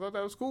 I thought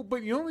that was cool.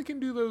 But you only can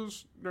do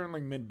those during,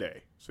 like,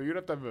 midday. So you'd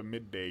have to have a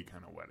midday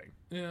kind of wedding.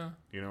 Yeah.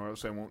 You know, or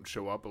else they won't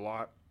show up a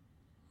lot.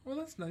 Well,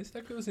 that's nice.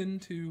 That goes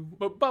into...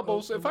 But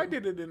bubbles, if I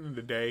did it in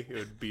the day, it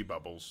would be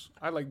bubbles.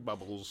 I like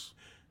bubbles.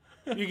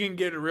 You can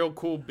get a real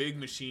cool big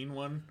machine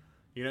one.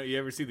 You know, you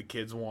ever see the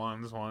kids'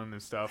 wands one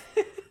and stuff?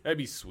 That'd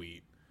be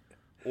sweet.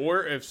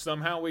 Or if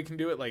somehow we can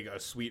do it like a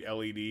sweet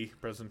LED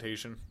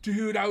presentation.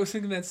 Dude, I was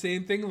thinking that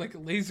same thing, like a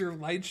laser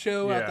light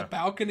show at the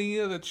balcony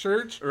of the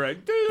church. Right.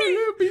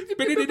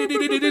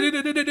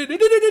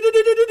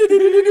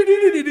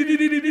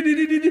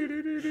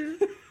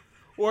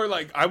 Or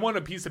like, I want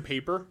a piece of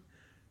paper.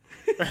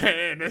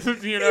 And,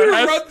 you know, You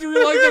run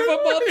through like a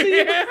football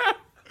team. Yeah.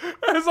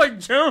 It's like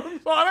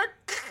Jones on it.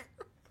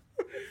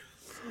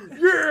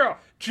 Yeah.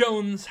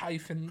 Jones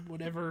hyphen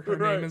whatever her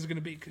Right. name is going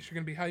to be, because you're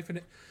going to be hyphing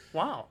it.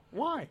 Wow.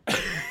 Why?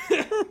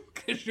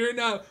 Because you're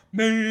not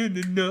man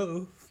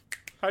enough.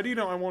 How do you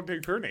know I won't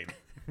take her name?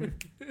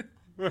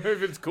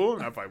 If it's cool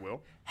enough, I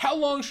will. How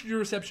long should your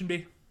reception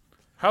be?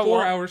 How 4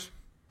 long? hours.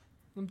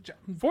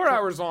 4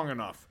 hours long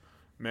enough.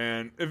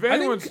 Man, if I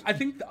anyone's...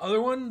 think the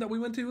other one that we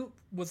went to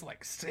was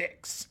like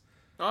 6.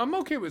 I'm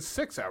okay with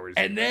 6 hours.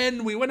 And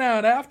then we went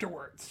out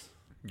afterwards.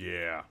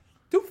 Yeah.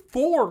 Do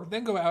 4,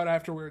 then go out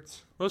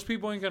afterwards. Most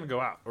people ain't gonna go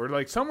out. Or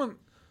like someone...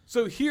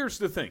 So here's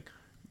the thing.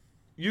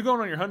 You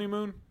going on your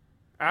honeymoon?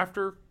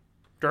 After?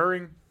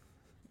 During?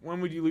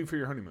 When would you leave for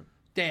your honeymoon?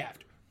 Day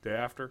after. Day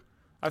after?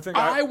 I think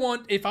I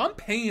want, if I'm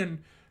paying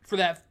for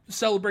that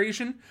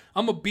celebration,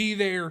 I'm going to be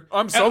there.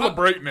 I'm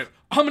celebrating it.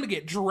 I'm going to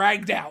get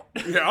dragged out.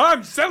 Yeah,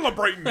 I'm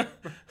celebrating it.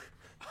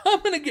 I'm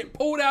going to get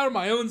pulled out of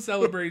my own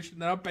celebration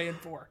that I'm paying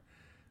for.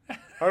 I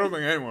don't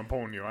think anyone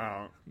pulling you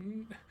out.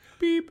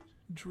 Beep.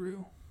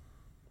 Drew,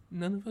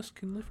 none of us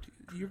can lift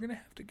you. You're going to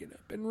have to get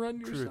up and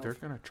run yourself. Drew, they're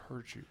going to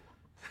charge you.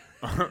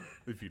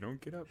 If you don't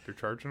get up, they're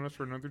charging us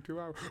for another 2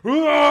 hours.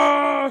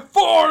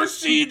 For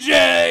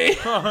CJ!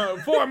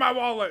 For my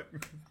wallet.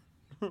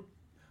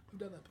 I've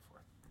done that before.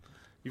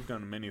 You've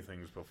done many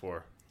things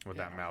before with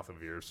that mouth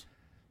of yours.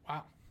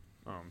 Wow.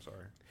 Oh, I'm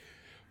sorry.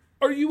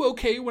 Are you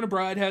okay when a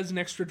bride has an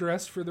extra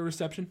dress for the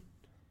reception?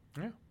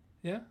 Yeah.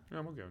 Yeah? Yeah,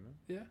 I'm okay with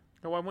that. Yeah.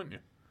 No, why wouldn't you?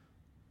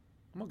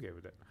 I'm okay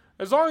with that.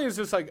 As long as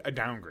it's like a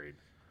downgrade.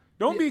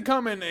 Don't be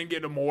coming and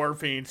get a more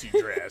fancy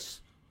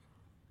dress.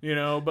 You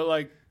know, but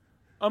like,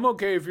 I'm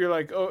okay if you're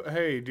like, oh,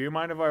 hey, do you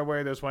mind if I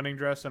wear this wedding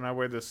dress and I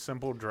wear this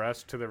simple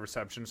dress to the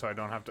reception so I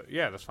don't have to...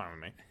 Yeah, that's fine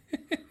with me.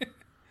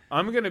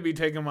 I'm going to be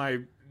taking my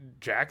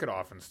jacket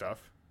off and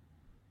stuff.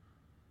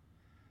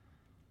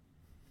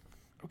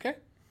 Okay.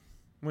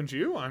 Wouldn't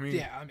you? I mean...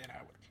 Yeah, I mean,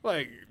 I would.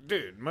 Like,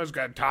 dude, most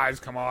got ties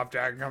come off,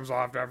 jacket comes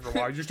off after a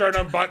while. You start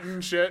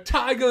unbuttoning shit.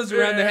 Tie goes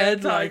around the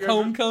head tie like goes-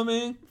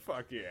 homecoming.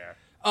 Fuck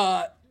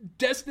yeah.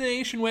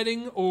 Destination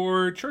wedding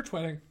or church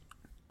wedding?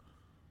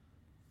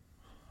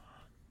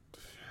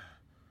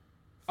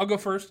 I'll go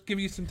first. Give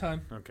you some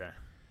time. Okay.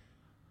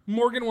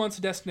 Morgan wants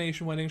a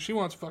destination wedding. She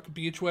wants a fucking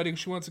beach wedding.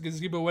 She wants a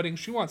gazebo wedding.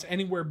 She wants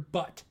anywhere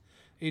but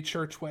a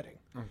church wedding.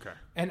 Okay.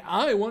 And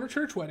I want a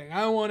church wedding.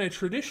 I want a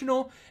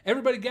traditional,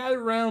 everybody gathered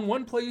around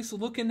one place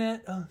looking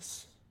at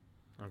us.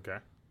 Okay.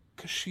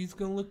 Because she's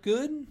going to look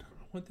good.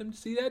 I want them to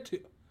see that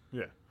too.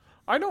 Yeah.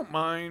 I don't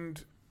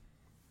mind.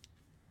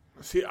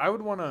 See, I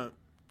don't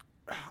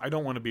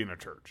want to be in a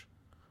church,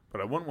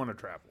 but I wouldn't want to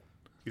travel.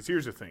 Because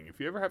here's the thing.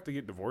 If you ever have to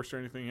get divorced or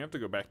anything, you have to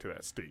go back to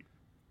that state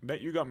that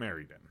you got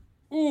married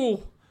in.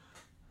 Ooh.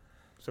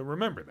 So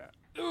remember that.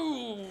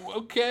 Ooh,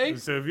 okay.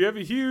 So if you have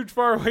a huge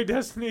faraway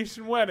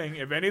destination wedding,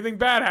 if anything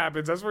bad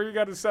happens, that's where you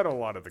got to settle a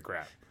lot of the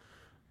crap.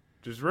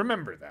 Just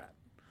remember that.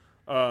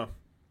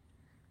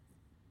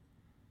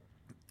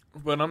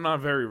 But I'm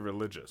not very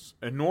religious,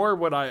 and nor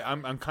would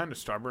I'm kind of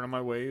stubborn in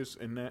my ways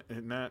in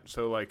that.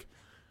 So like,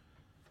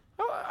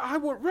 I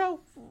would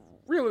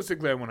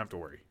realistically I wouldn't have to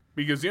worry,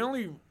 because the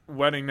only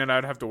wedding that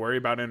I'd have to worry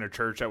about in a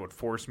church that would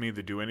force me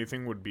to do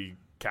anything would be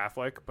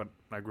Catholic. But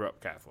I grew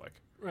up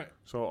Catholic, Right.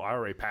 so I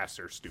already passed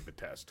their stupid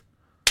test.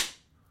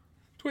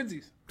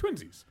 Twinsies.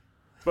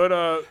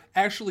 But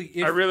Actually,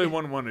 if I really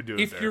wouldn't want to do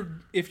it there.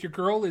 if your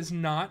girl is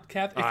not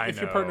Catholic, I if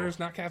your know. partner is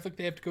not Catholic,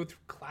 they have to go through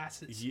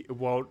classes.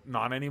 Well,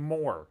 not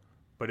anymore.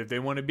 But if they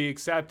want to be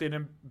accepted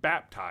and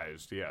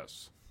baptized,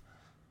 yes.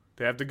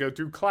 They have to go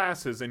through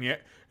classes, and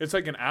yet it's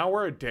like an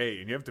hour a day,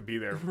 and you have to be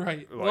there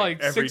Right. like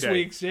every 6 day.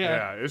 weeks,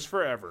 yeah. Yeah, it's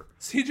forever.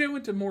 CJ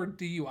went to more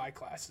DUI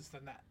classes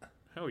than that.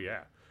 Hell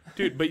yeah.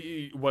 Dude, but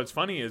what's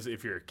funny is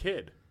if you're a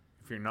kid,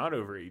 if you're not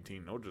over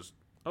 18, they'll just,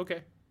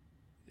 okay,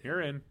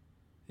 you're in.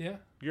 Yeah.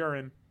 You're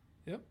in.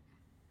 Yep.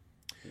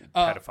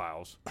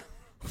 Pedophiles.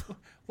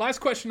 Last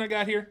question I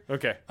got here.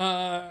 Okay.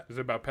 Is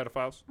it about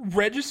pedophiles?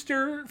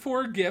 Register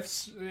for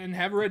gifts and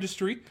have a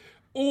registry,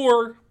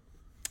 or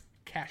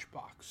cash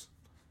box.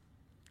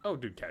 Oh,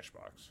 dude,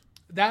 Cashbox.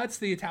 That's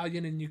the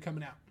Italian in you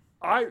coming out.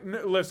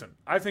 Listen,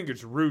 I think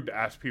it's rude to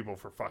ask people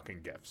for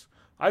fucking gifts.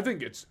 I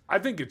think it's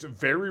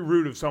very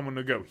rude of someone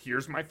to go,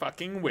 here's my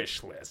fucking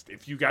wish list.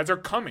 If you guys are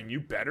coming, you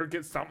better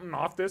get something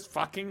off this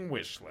fucking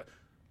wish list.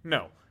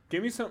 No.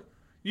 Give me some.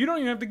 You don't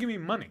even have to give me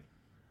money.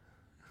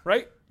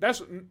 Right?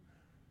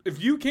 If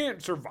you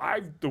can't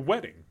survive the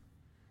wedding,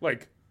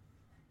 like,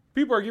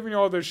 people are giving you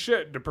all this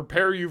shit to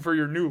prepare you for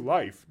your new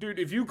life. Dude,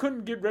 if you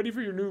couldn't get ready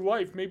for your new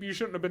life, maybe you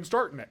shouldn't have been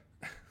starting it.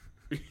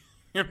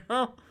 You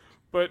know?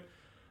 But,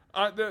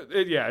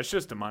 yeah, it's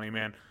just the money,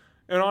 man.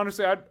 And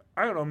honestly, I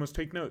would almost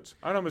take notes.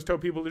 I'd almost tell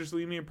people to just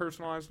leave me a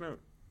personalized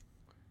note.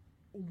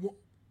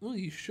 Well,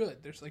 you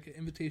should. There's like an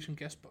invitation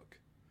guest book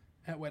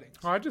at weddings.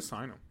 Oh, I just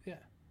sign them. Yeah.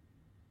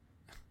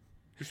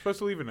 You're supposed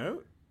to leave a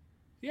note?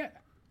 Yeah.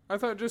 I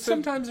thought it just said...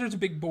 Sometimes there's a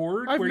big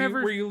board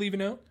where you leave a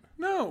note.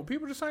 No,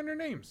 people just sign their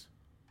names.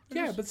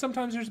 But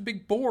sometimes there's a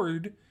big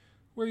board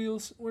where you'll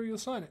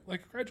sign it,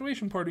 like a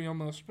graduation party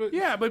almost. But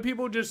yeah, but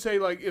people just say,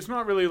 like, it's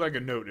not really like a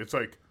note. It's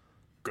like,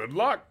 good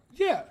luck.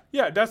 yeah,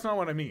 Yeah, that's not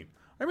what I mean.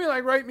 I mean,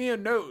 like, write me a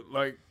note,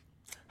 like,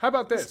 How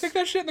about this? Stick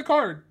that shit in the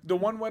card. The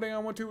one wedding I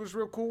went to was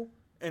real cool,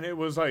 and it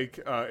was like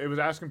it was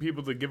asking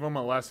people to give them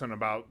a lesson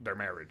about their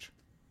marriage.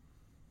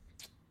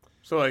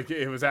 So like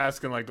it was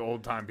asking like the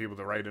old time people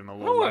to write in a I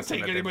little. don't want lesson to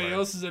take that they've anybody learned.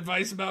 else's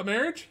advice about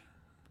marriage.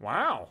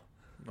 Wow.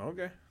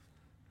 Okay.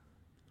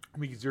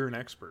 Because you're an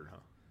expert,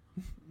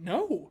 huh?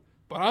 No,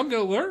 but I'm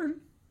gonna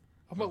learn.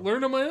 I'm gonna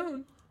learn on my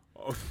own.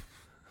 Oh.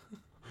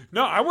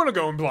 No, I want to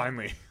go in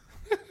blindly.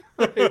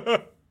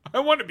 I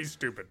want to be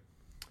stupid.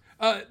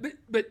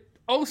 But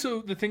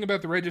also the thing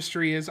about the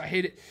registry is I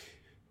hate it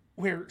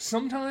where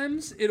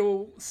sometimes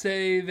it'll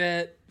say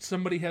that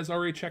somebody has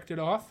already checked it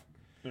off.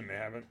 And they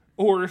haven't.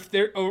 Or if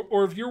they're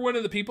or if you're one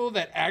of the people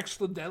that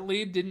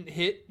accidentally didn't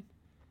hit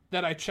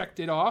that I checked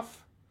it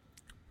off.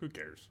 Who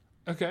cares?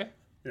 Okay.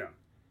 Yeah.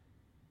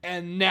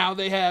 And now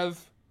they have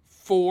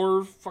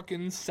 4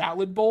 fucking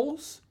salad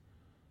bowls.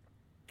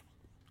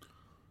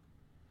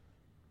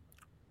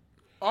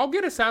 I'll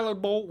get a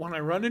salad bowl when I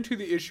run into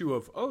the issue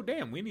of, oh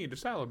damn, we need a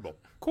salad bowl.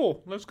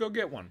 Cool, let's go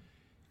get one.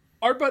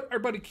 Our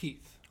buddy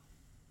Keith.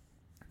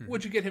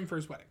 What'd you get him for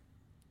his wedding?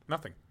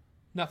 Nothing.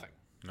 Nothing.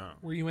 No.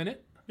 Were you in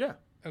it? Yeah.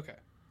 Okay.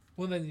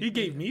 Well then He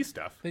gave me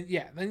stuff. Then,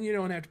 yeah. Then you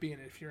don't have to be in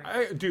it if you're in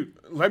it. Dude,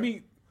 let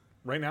me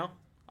right now.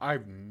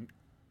 I've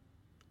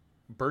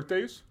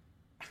birthdays,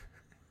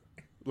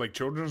 like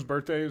children's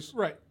birthdays,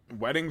 Right.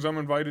 weddings I'm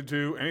invited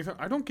to, anything.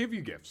 I don't give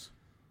you gifts.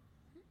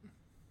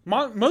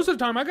 Most of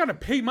the time, I gotta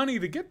pay money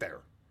to get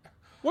there.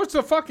 What's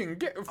the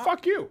fucking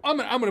fuck you? I'm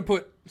gonna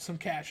put some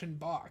cash in the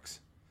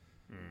box.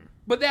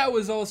 But that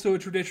was also a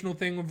traditional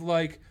thing of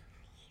like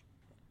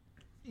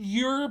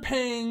you're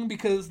paying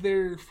because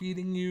they're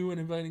feeding you and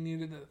inviting you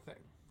to the thing.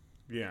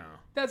 Yeah.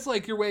 That's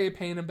like your way of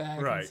paying them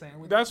back. Right. And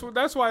saying,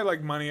 That's why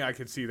like money I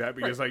could see that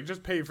because Right. like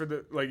just pay for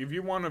the like if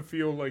you want to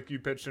feel like you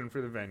pitched in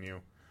for the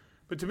venue.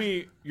 But to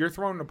me, you're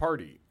throwing the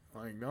party.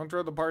 Like don't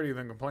throw the party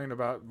then complain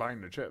about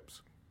buying the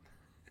chips.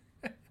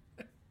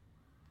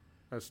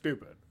 That's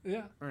stupid.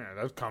 yeah. Yeah,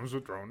 that comes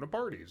with throwing the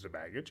party. It's a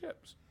bag of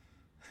chips.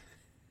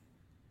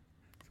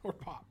 Or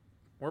pop.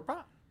 Or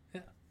pop.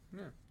 Yeah.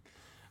 Yeah.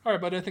 All right,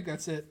 but I think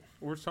that's it.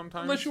 Or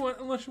sometimes Unless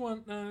you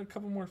want a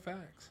couple more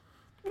facts.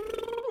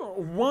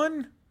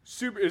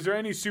 Is there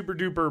any super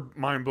duper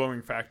mind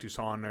blowing fact you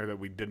saw in there that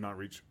we did not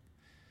reach?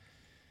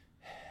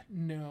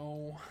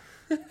 No.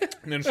 And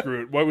then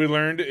screw it. What we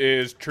learned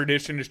is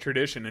tradition,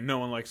 and no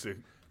one likes to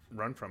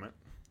run from it.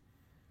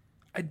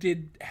 I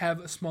did have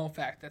a small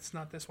fact. That's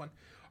not this one.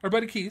 Our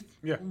buddy Keith.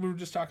 Yeah. We were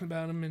just talking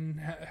about him and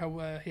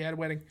how he had a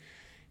wedding.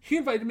 He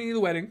invited me to the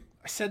wedding.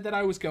 I said that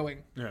I was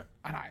going. Yeah.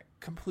 And I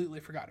completely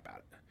forgot about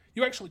it.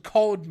 You actually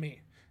called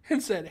me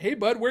and said, "Hey,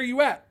 bud, where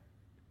you at?"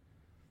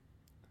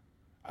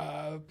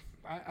 I'm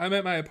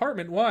at my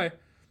apartment. Why?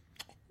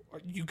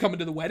 Are you coming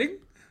to the wedding?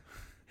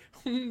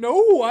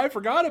 No, I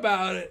forgot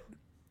about it.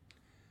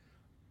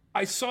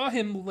 I saw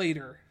him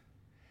later.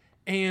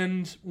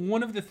 And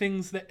one of the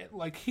things that,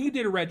 like, he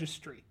did a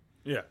registry.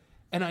 Yeah.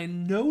 And I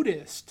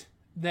noticed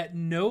that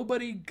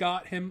nobody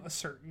got him a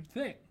certain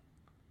thing.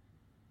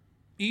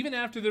 Even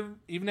after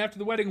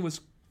the wedding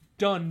was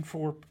done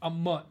for a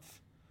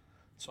month.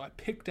 So I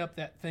picked up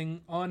that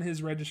thing on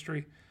his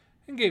registry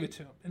and gave it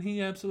to him. And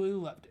he absolutely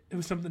loved it. It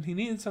was something he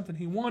needed, something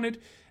he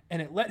wanted.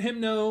 And it let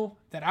him know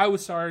that I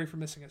was sorry for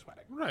missing his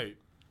wedding. Right.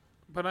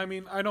 But I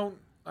mean, I don't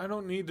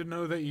need to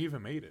know that you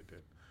even made it,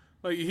 dude.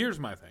 Like, here's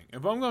my thing.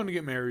 If I'm going to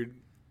get married,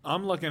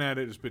 I'm looking at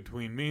it as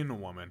between me and a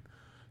woman.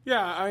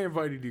 Yeah, I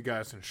invited you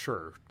guys, and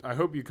sure, I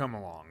hope you come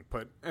along.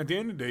 But at the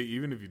end of the day,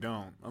 even if you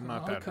don't, I'm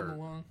not that come hurt.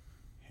 along.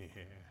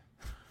 Yeah.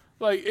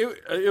 Like,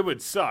 it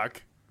would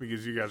suck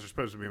because you guys are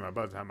supposed to be my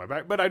buds behind my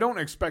back, but I don't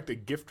expect a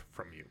gift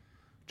from you.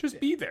 Just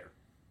be there.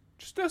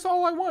 Just that's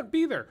all I want.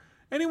 Be there.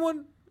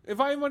 Anyone, if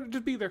I want to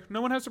just be there.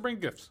 No one has to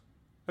bring gifts.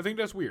 I think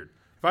that's weird.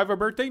 If I have a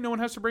birthday, no one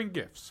has to bring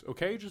gifts.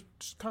 Okay, just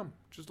come.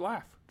 Just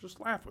laugh. Just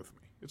laugh with me.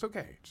 It's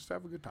okay. Just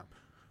have a good time.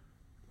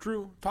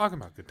 Drew, talking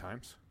about good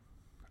times.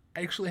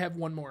 I actually have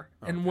one more.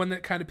 And one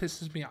that kind of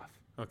pisses me off.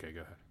 Okay,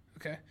 go ahead.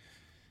 Okay.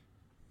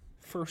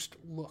 First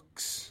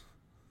looks.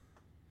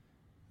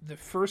 The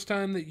first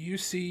time that you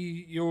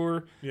see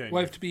your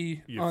wife to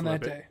be on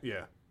that day.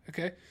 Yeah.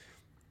 Okay.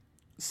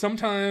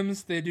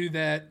 Sometimes they do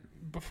that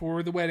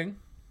before the wedding.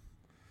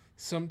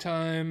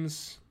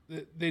 Sometimes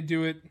they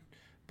do it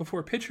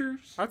before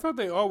pictures. I thought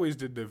they always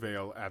did the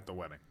veil at the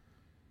wedding.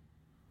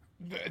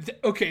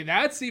 Okay,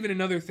 that's even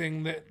another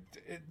thing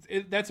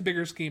that's a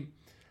bigger scheme.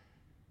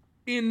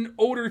 In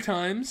older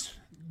times,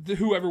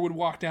 whoever would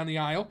walk down the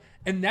aisle,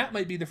 and that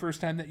might be the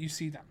first time that you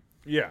see them.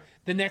 Yeah.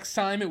 The next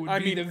time it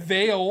would be the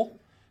veil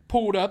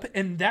pulled up,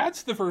 and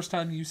that's the first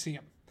time you see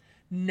them.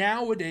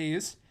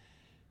 Nowadays,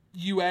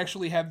 you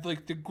actually have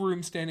like the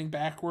groom standing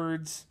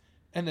backwards,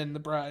 and then the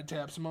bride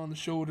taps him on the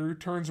shoulder,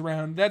 turns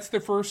around. That's the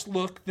first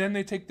look. Then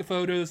they take the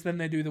photos. Then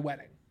they do the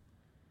wedding.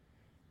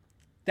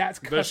 That's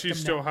custom. Does she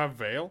still have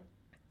veil?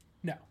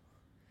 No.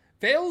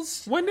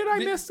 Veils. When did I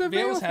miss the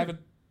veil? Veils haven't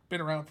been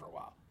around for a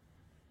while.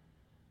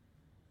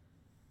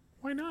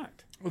 Why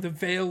not? Well, the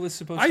veil is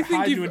supposed to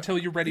hide you until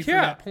you're ready for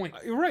that point.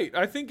 Right.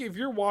 I think if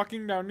you're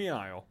walking down the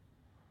aisle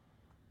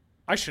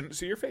I shouldn't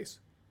see your face.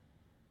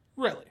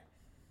 Really?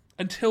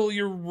 Until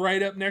you're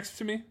right up next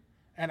to me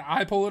and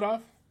I pull it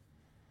off?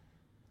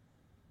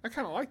 I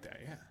kind of like that,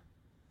 yeah.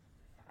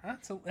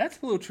 That's a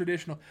little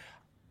traditional.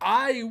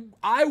 I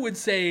would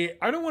say...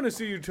 I don't want to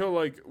see you till,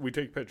 like, we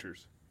take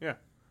pictures. Yeah.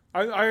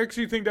 I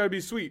actually think that would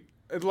be sweet.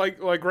 Like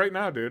right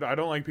now, dude, I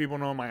don't like people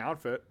knowing my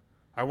outfit.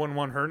 I wouldn't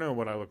want her to know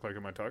what I look like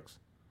in my tux.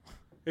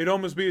 It'd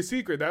almost be a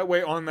secret. That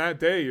way, on that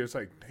day, you're just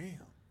like, damn.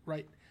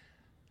 Right.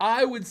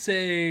 I would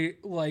say,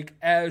 like,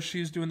 as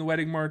she's doing the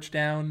wedding march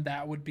down,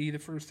 that would be the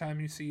first time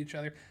you see each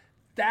other.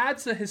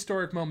 That's a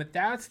historic moment.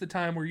 That's the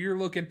time where you're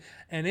looking,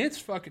 and it's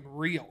fucking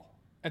real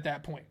at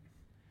that point.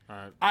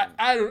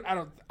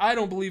 I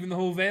don't believe in the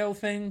whole veil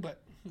thing,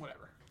 but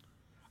whatever.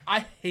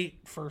 I hate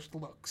first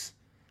looks.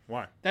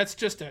 Why? That's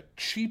just a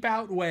cheap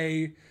out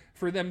way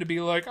for them to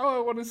be like, oh, I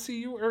want to see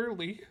you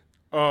early.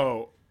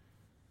 Oh.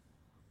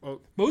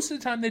 Well, most of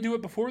the time they do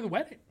it before the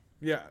wedding.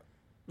 Yeah.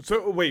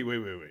 So wait.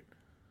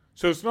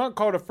 So it's not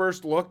called a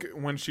first look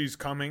when she's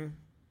coming.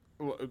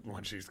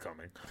 When she's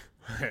coming.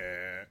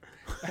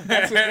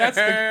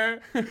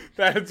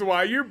 That's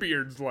why your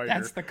beard's lighter.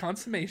 That's the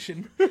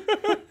consummation.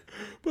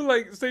 But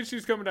like, say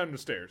she's coming down the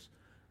stairs,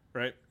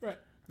 right? Right.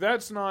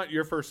 That's not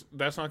your first.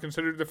 That's not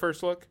considered the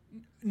first look.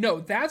 No,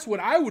 that's what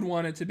I would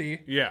want it to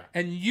be. Yeah.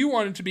 And you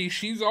want it to be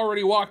she's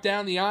already walked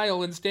down the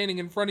aisle and standing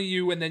in front of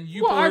you, and then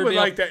you pull her I would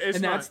veil, like that.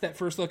 and that's that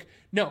first look.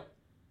 No,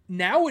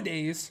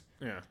 nowadays,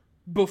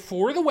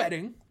 before the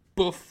wedding,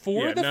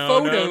 before the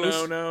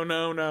photos,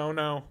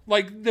 no.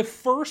 Like the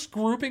first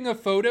grouping of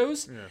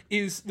photos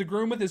is the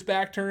groom with his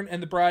back turned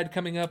and the bride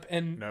coming up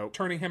and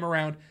turning him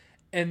around,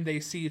 and they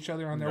see each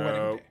other on their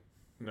wedding day.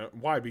 No,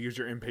 why? Because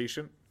you're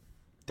impatient.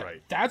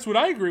 Right. That's what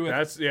I agree with.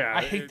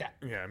 I hate that.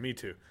 Yeah, me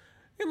too.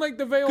 And like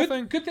the veil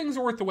thing. Good things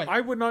are worth the wait. I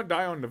would not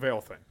die on the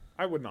veil thing.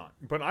 I would not.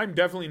 But I'm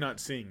definitely not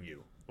seeing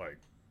you. Like,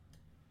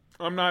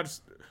 I'm not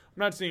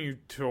seeing you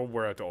till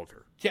we're at the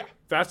altar. Yeah.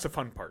 That's the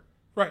fun part.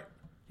 Right.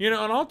 You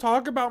know, and I'll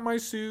talk about my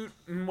suit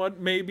and what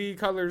maybe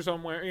colors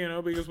I'm wearing, you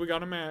know, because we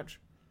got a match.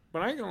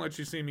 But I ain't gonna let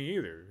you see me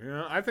either. You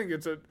know, I think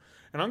and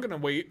I'm gonna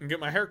wait and get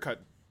my hair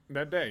cut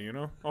that day, you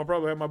know. I'll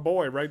probably have my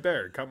boy right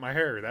there cut my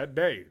hair that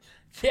day.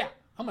 Yeah.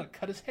 I'm going to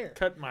cut his hair.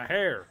 Cut my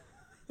hair.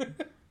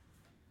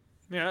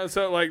 Yeah,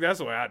 so, like, that's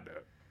the way I'd do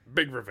it.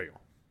 Big reveal.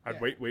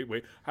 I'd wait.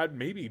 I'd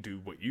maybe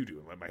do what you do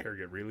and let my hair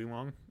get really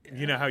long. Yeah.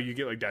 You know how you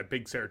get, like, that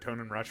big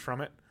serotonin rush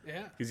from it?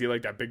 Yeah. Because you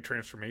like that big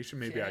transformation?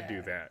 Maybe I'd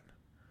do that.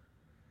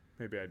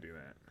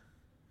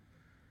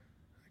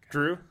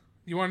 Drew?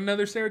 You want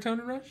another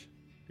serotonin rush?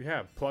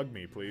 Yeah, plug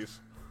me, please.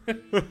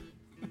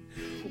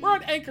 We're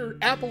on Anchor,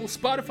 Apple,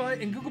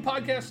 Spotify, and Google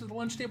Podcasts at the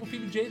Lunch Table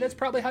PBJ. That's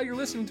probably how you're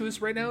listening to us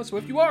right now, so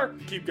if you are...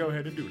 Go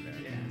ahead and do that.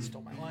 Yeah, I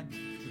stole my line.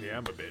 Yeah,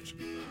 I'm a bitch.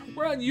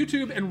 We're on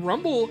YouTube and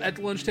Rumble at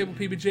the Lunch Table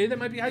PBJ. That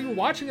might be how you're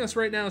watching us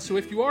right now, so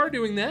if you are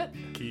doing that...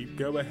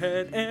 Go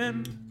ahead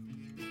and...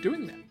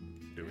 Doing that.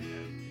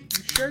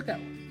 You shared that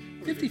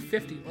one.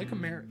 50-50, like a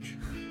marriage.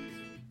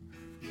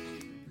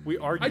 We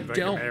argued like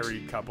a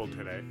married couple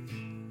today.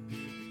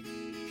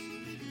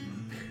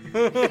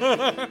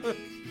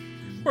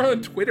 We're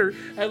on Twitter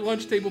at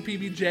Lunch Table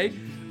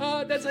PBJ.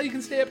 That's how you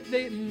can stay up to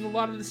date on a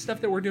lot of the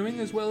stuff that we're doing,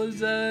 as well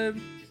as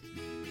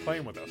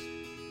playing with us.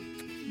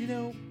 You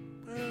know,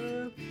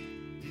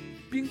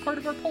 being part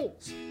of our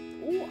polls.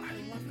 Oh, I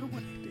love it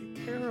when they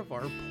take care of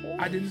our polls.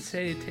 I didn't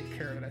say take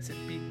care of it. I said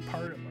being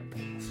part of our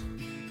polls.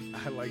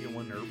 I like it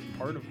when they're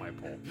part of my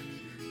poll.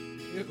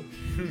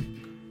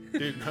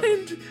 Dude, no.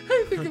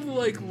 I think of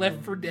like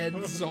Left 4 Dead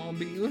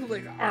zombie with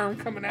like arm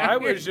coming out. I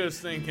was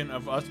just thinking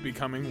of us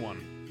becoming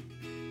one.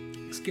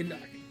 Skin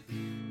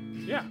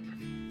docking. Yeah.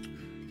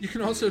 You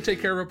can also take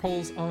care of our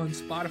polls on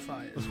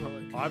Spotify as well.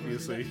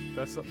 Obviously,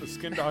 that's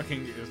skin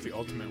docking is the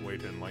ultimate way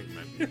to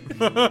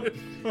enlightenment.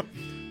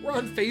 We're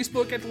on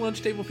Facebook at the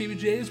Lunch Table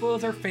PBJ, as well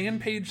as our fan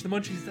page, The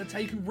Munchies. That's how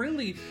you can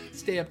really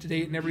stay up to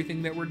date in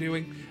everything that we're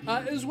doing,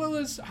 as well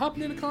as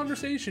hopping in a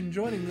conversation,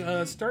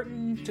 joining,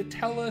 starting to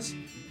tell us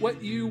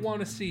what you want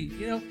to see.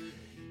 You know,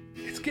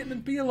 it's getting to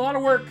be a lot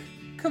of work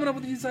coming up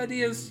with these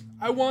ideas.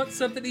 I want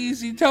something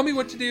easy. Tell me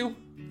what to do.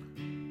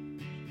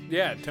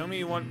 Yeah, tell me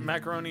you want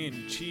macaroni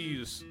and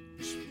cheese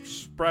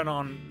spread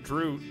on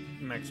Drew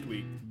next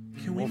week.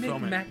 Can we make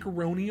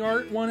macaroni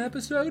art one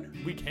episode?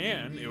 We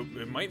can.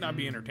 It might not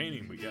be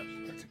entertaining, but yes.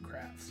 Arts and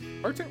crafts.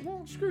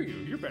 Well, screw you.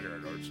 You're better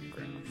at arts and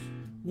crafts.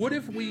 What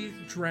if we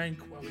drank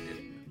while we did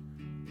it?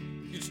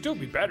 You'd still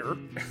be better.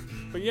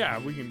 But yeah,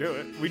 we can do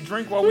it. We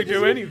drink while we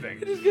do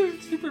anything. Just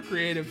get super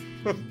creative.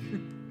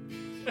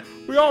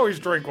 We always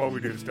drink while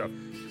we do stuff.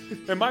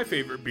 And my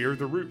favorite beer,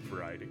 the root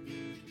variety.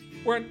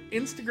 We're on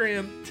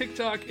Instagram,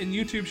 TikTok, and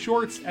YouTube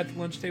Shorts at the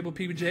Lunch Table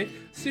PBJ.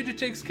 CJ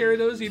takes care of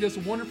those. He does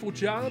a wonderful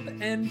job,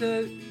 and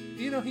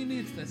you know he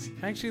needs this.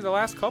 Actually, the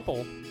last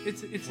couple,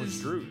 it's his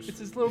Drew's. It's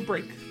his little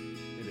break.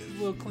 It's his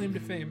little claim to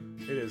fame.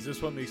 It is.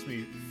 This one makes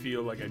me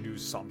feel like I do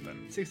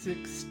something. It's an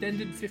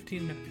extended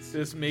 15 minutes.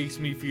 This makes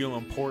me feel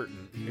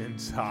important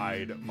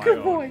inside my Good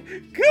own. boy.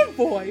 Good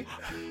boy.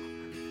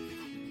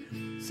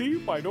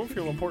 See, I don't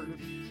feel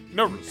important.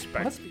 No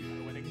respect. Must be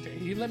my wedding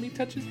He let me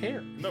touch his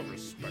hair. No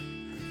respect.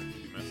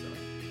 You mess it up.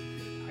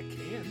 I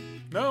can.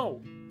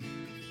 No.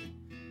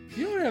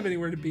 You don't have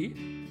anywhere to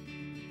be.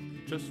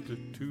 Just a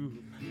tube.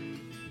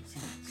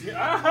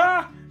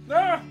 Ah!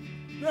 No!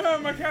 No,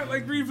 my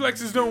cat-like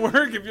reflexes don't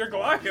work if you're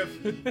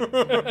Goliath.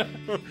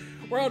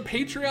 We're on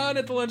Patreon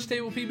at the Lunch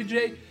Table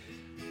PBJ.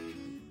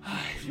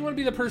 If you want to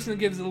be the person that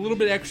gives a little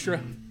bit extra,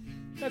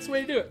 that's the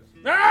way to do it.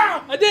 No!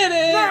 I did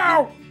it!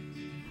 No!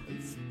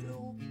 It's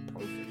still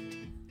perfect.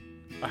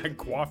 I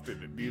coiffed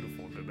it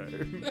beautiful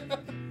today.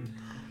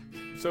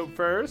 So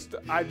first,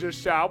 I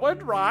just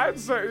showered, right?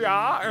 So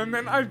yeah, and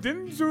then I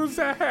didn't do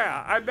the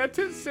hair. I let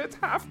it sit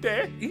half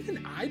day.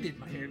 Even I did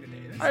my hair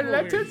today. That's I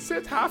let weird. it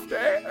sit half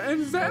day,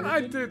 and then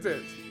I did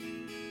it.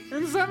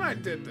 And then I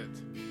did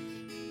it.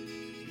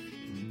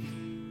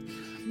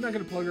 I'm not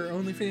gonna plug our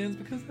OnlyFans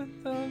because that's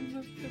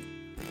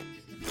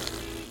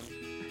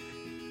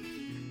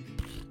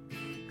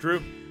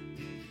Drew,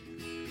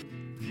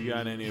 you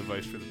got any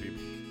advice for the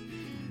people?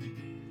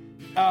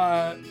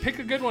 pick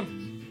a good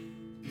one.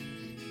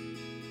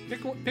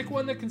 Pick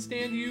one that can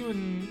stand you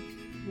and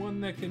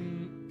one that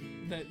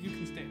you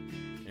can stand.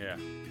 Yeah.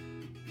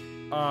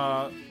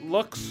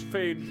 Looks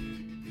fade,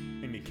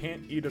 and you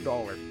can't eat $1.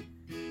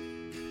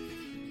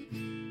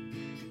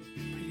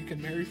 But you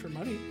can marry for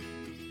money.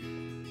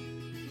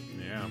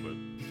 Yeah, but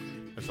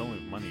that's only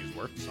if money is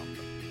worth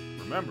something.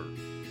 Remember,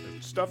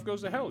 if stuff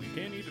goes to hell, you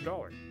can't eat $1.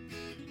 Not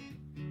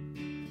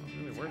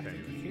really worth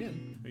anything.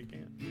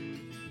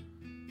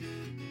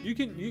 You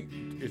can. You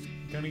can't. It's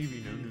gonna give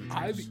you no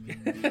nutrients.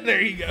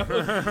 There you go.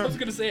 I was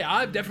gonna say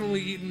I've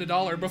definitely eaten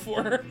 $1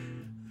 before.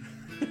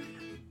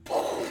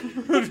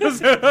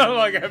 Just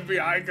like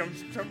FBI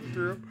comes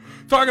through.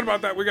 Talking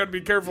about that, we gotta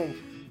be careful.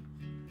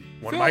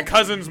 One of my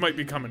cousins might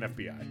become an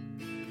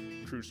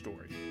FBI. True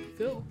story.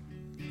 Phil,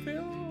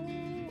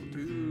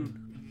 Dude.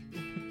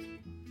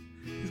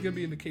 he's gonna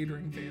be in the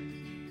catering van.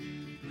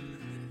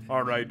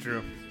 All right,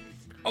 Drew.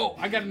 Oh,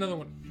 I got another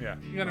one. Yeah.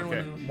 You got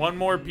another one. One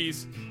more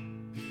piece.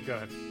 Go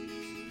ahead.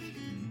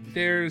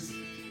 There's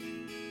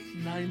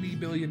 90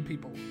 billion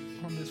people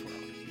on this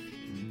world.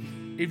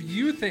 If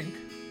you think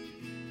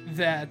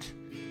that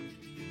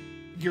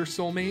your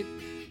soulmate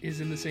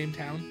is in the same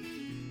town,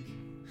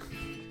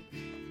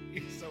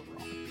 you're so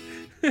wrong.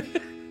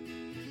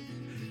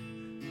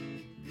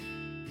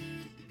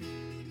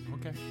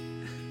 Okay.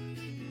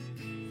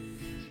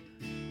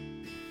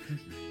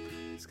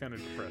 It's kind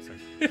of depressing.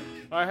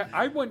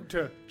 I went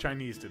to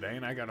Chinese today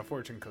and I got a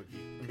fortune cookie.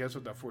 And guess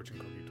what that fortune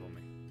cookie told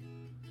me?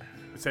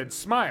 It said,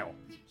 smile.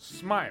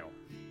 Smile.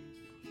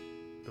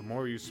 The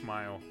more you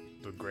smile,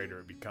 the greater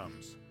it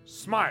becomes.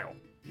 Smile.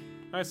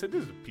 And I said,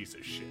 this is a piece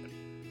of shit. And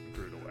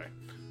threw it away.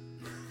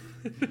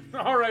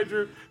 All right,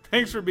 Drew.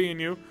 Thanks for being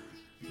you.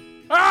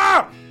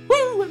 Ah!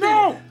 Woo!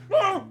 No!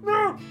 No!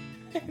 No!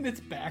 And it's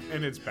back.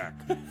 And it's back.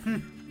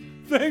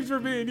 Thanks for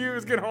being you.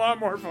 It's getting a lot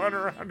more fun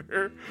around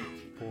here.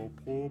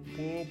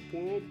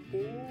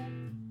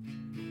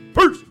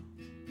 Peace.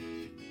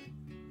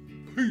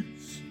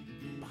 Peace.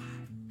 Bye.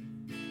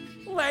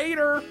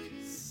 Later.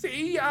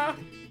 See ya.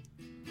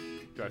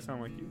 Do I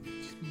sound like you?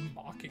 Just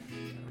mocking.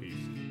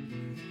 Peace.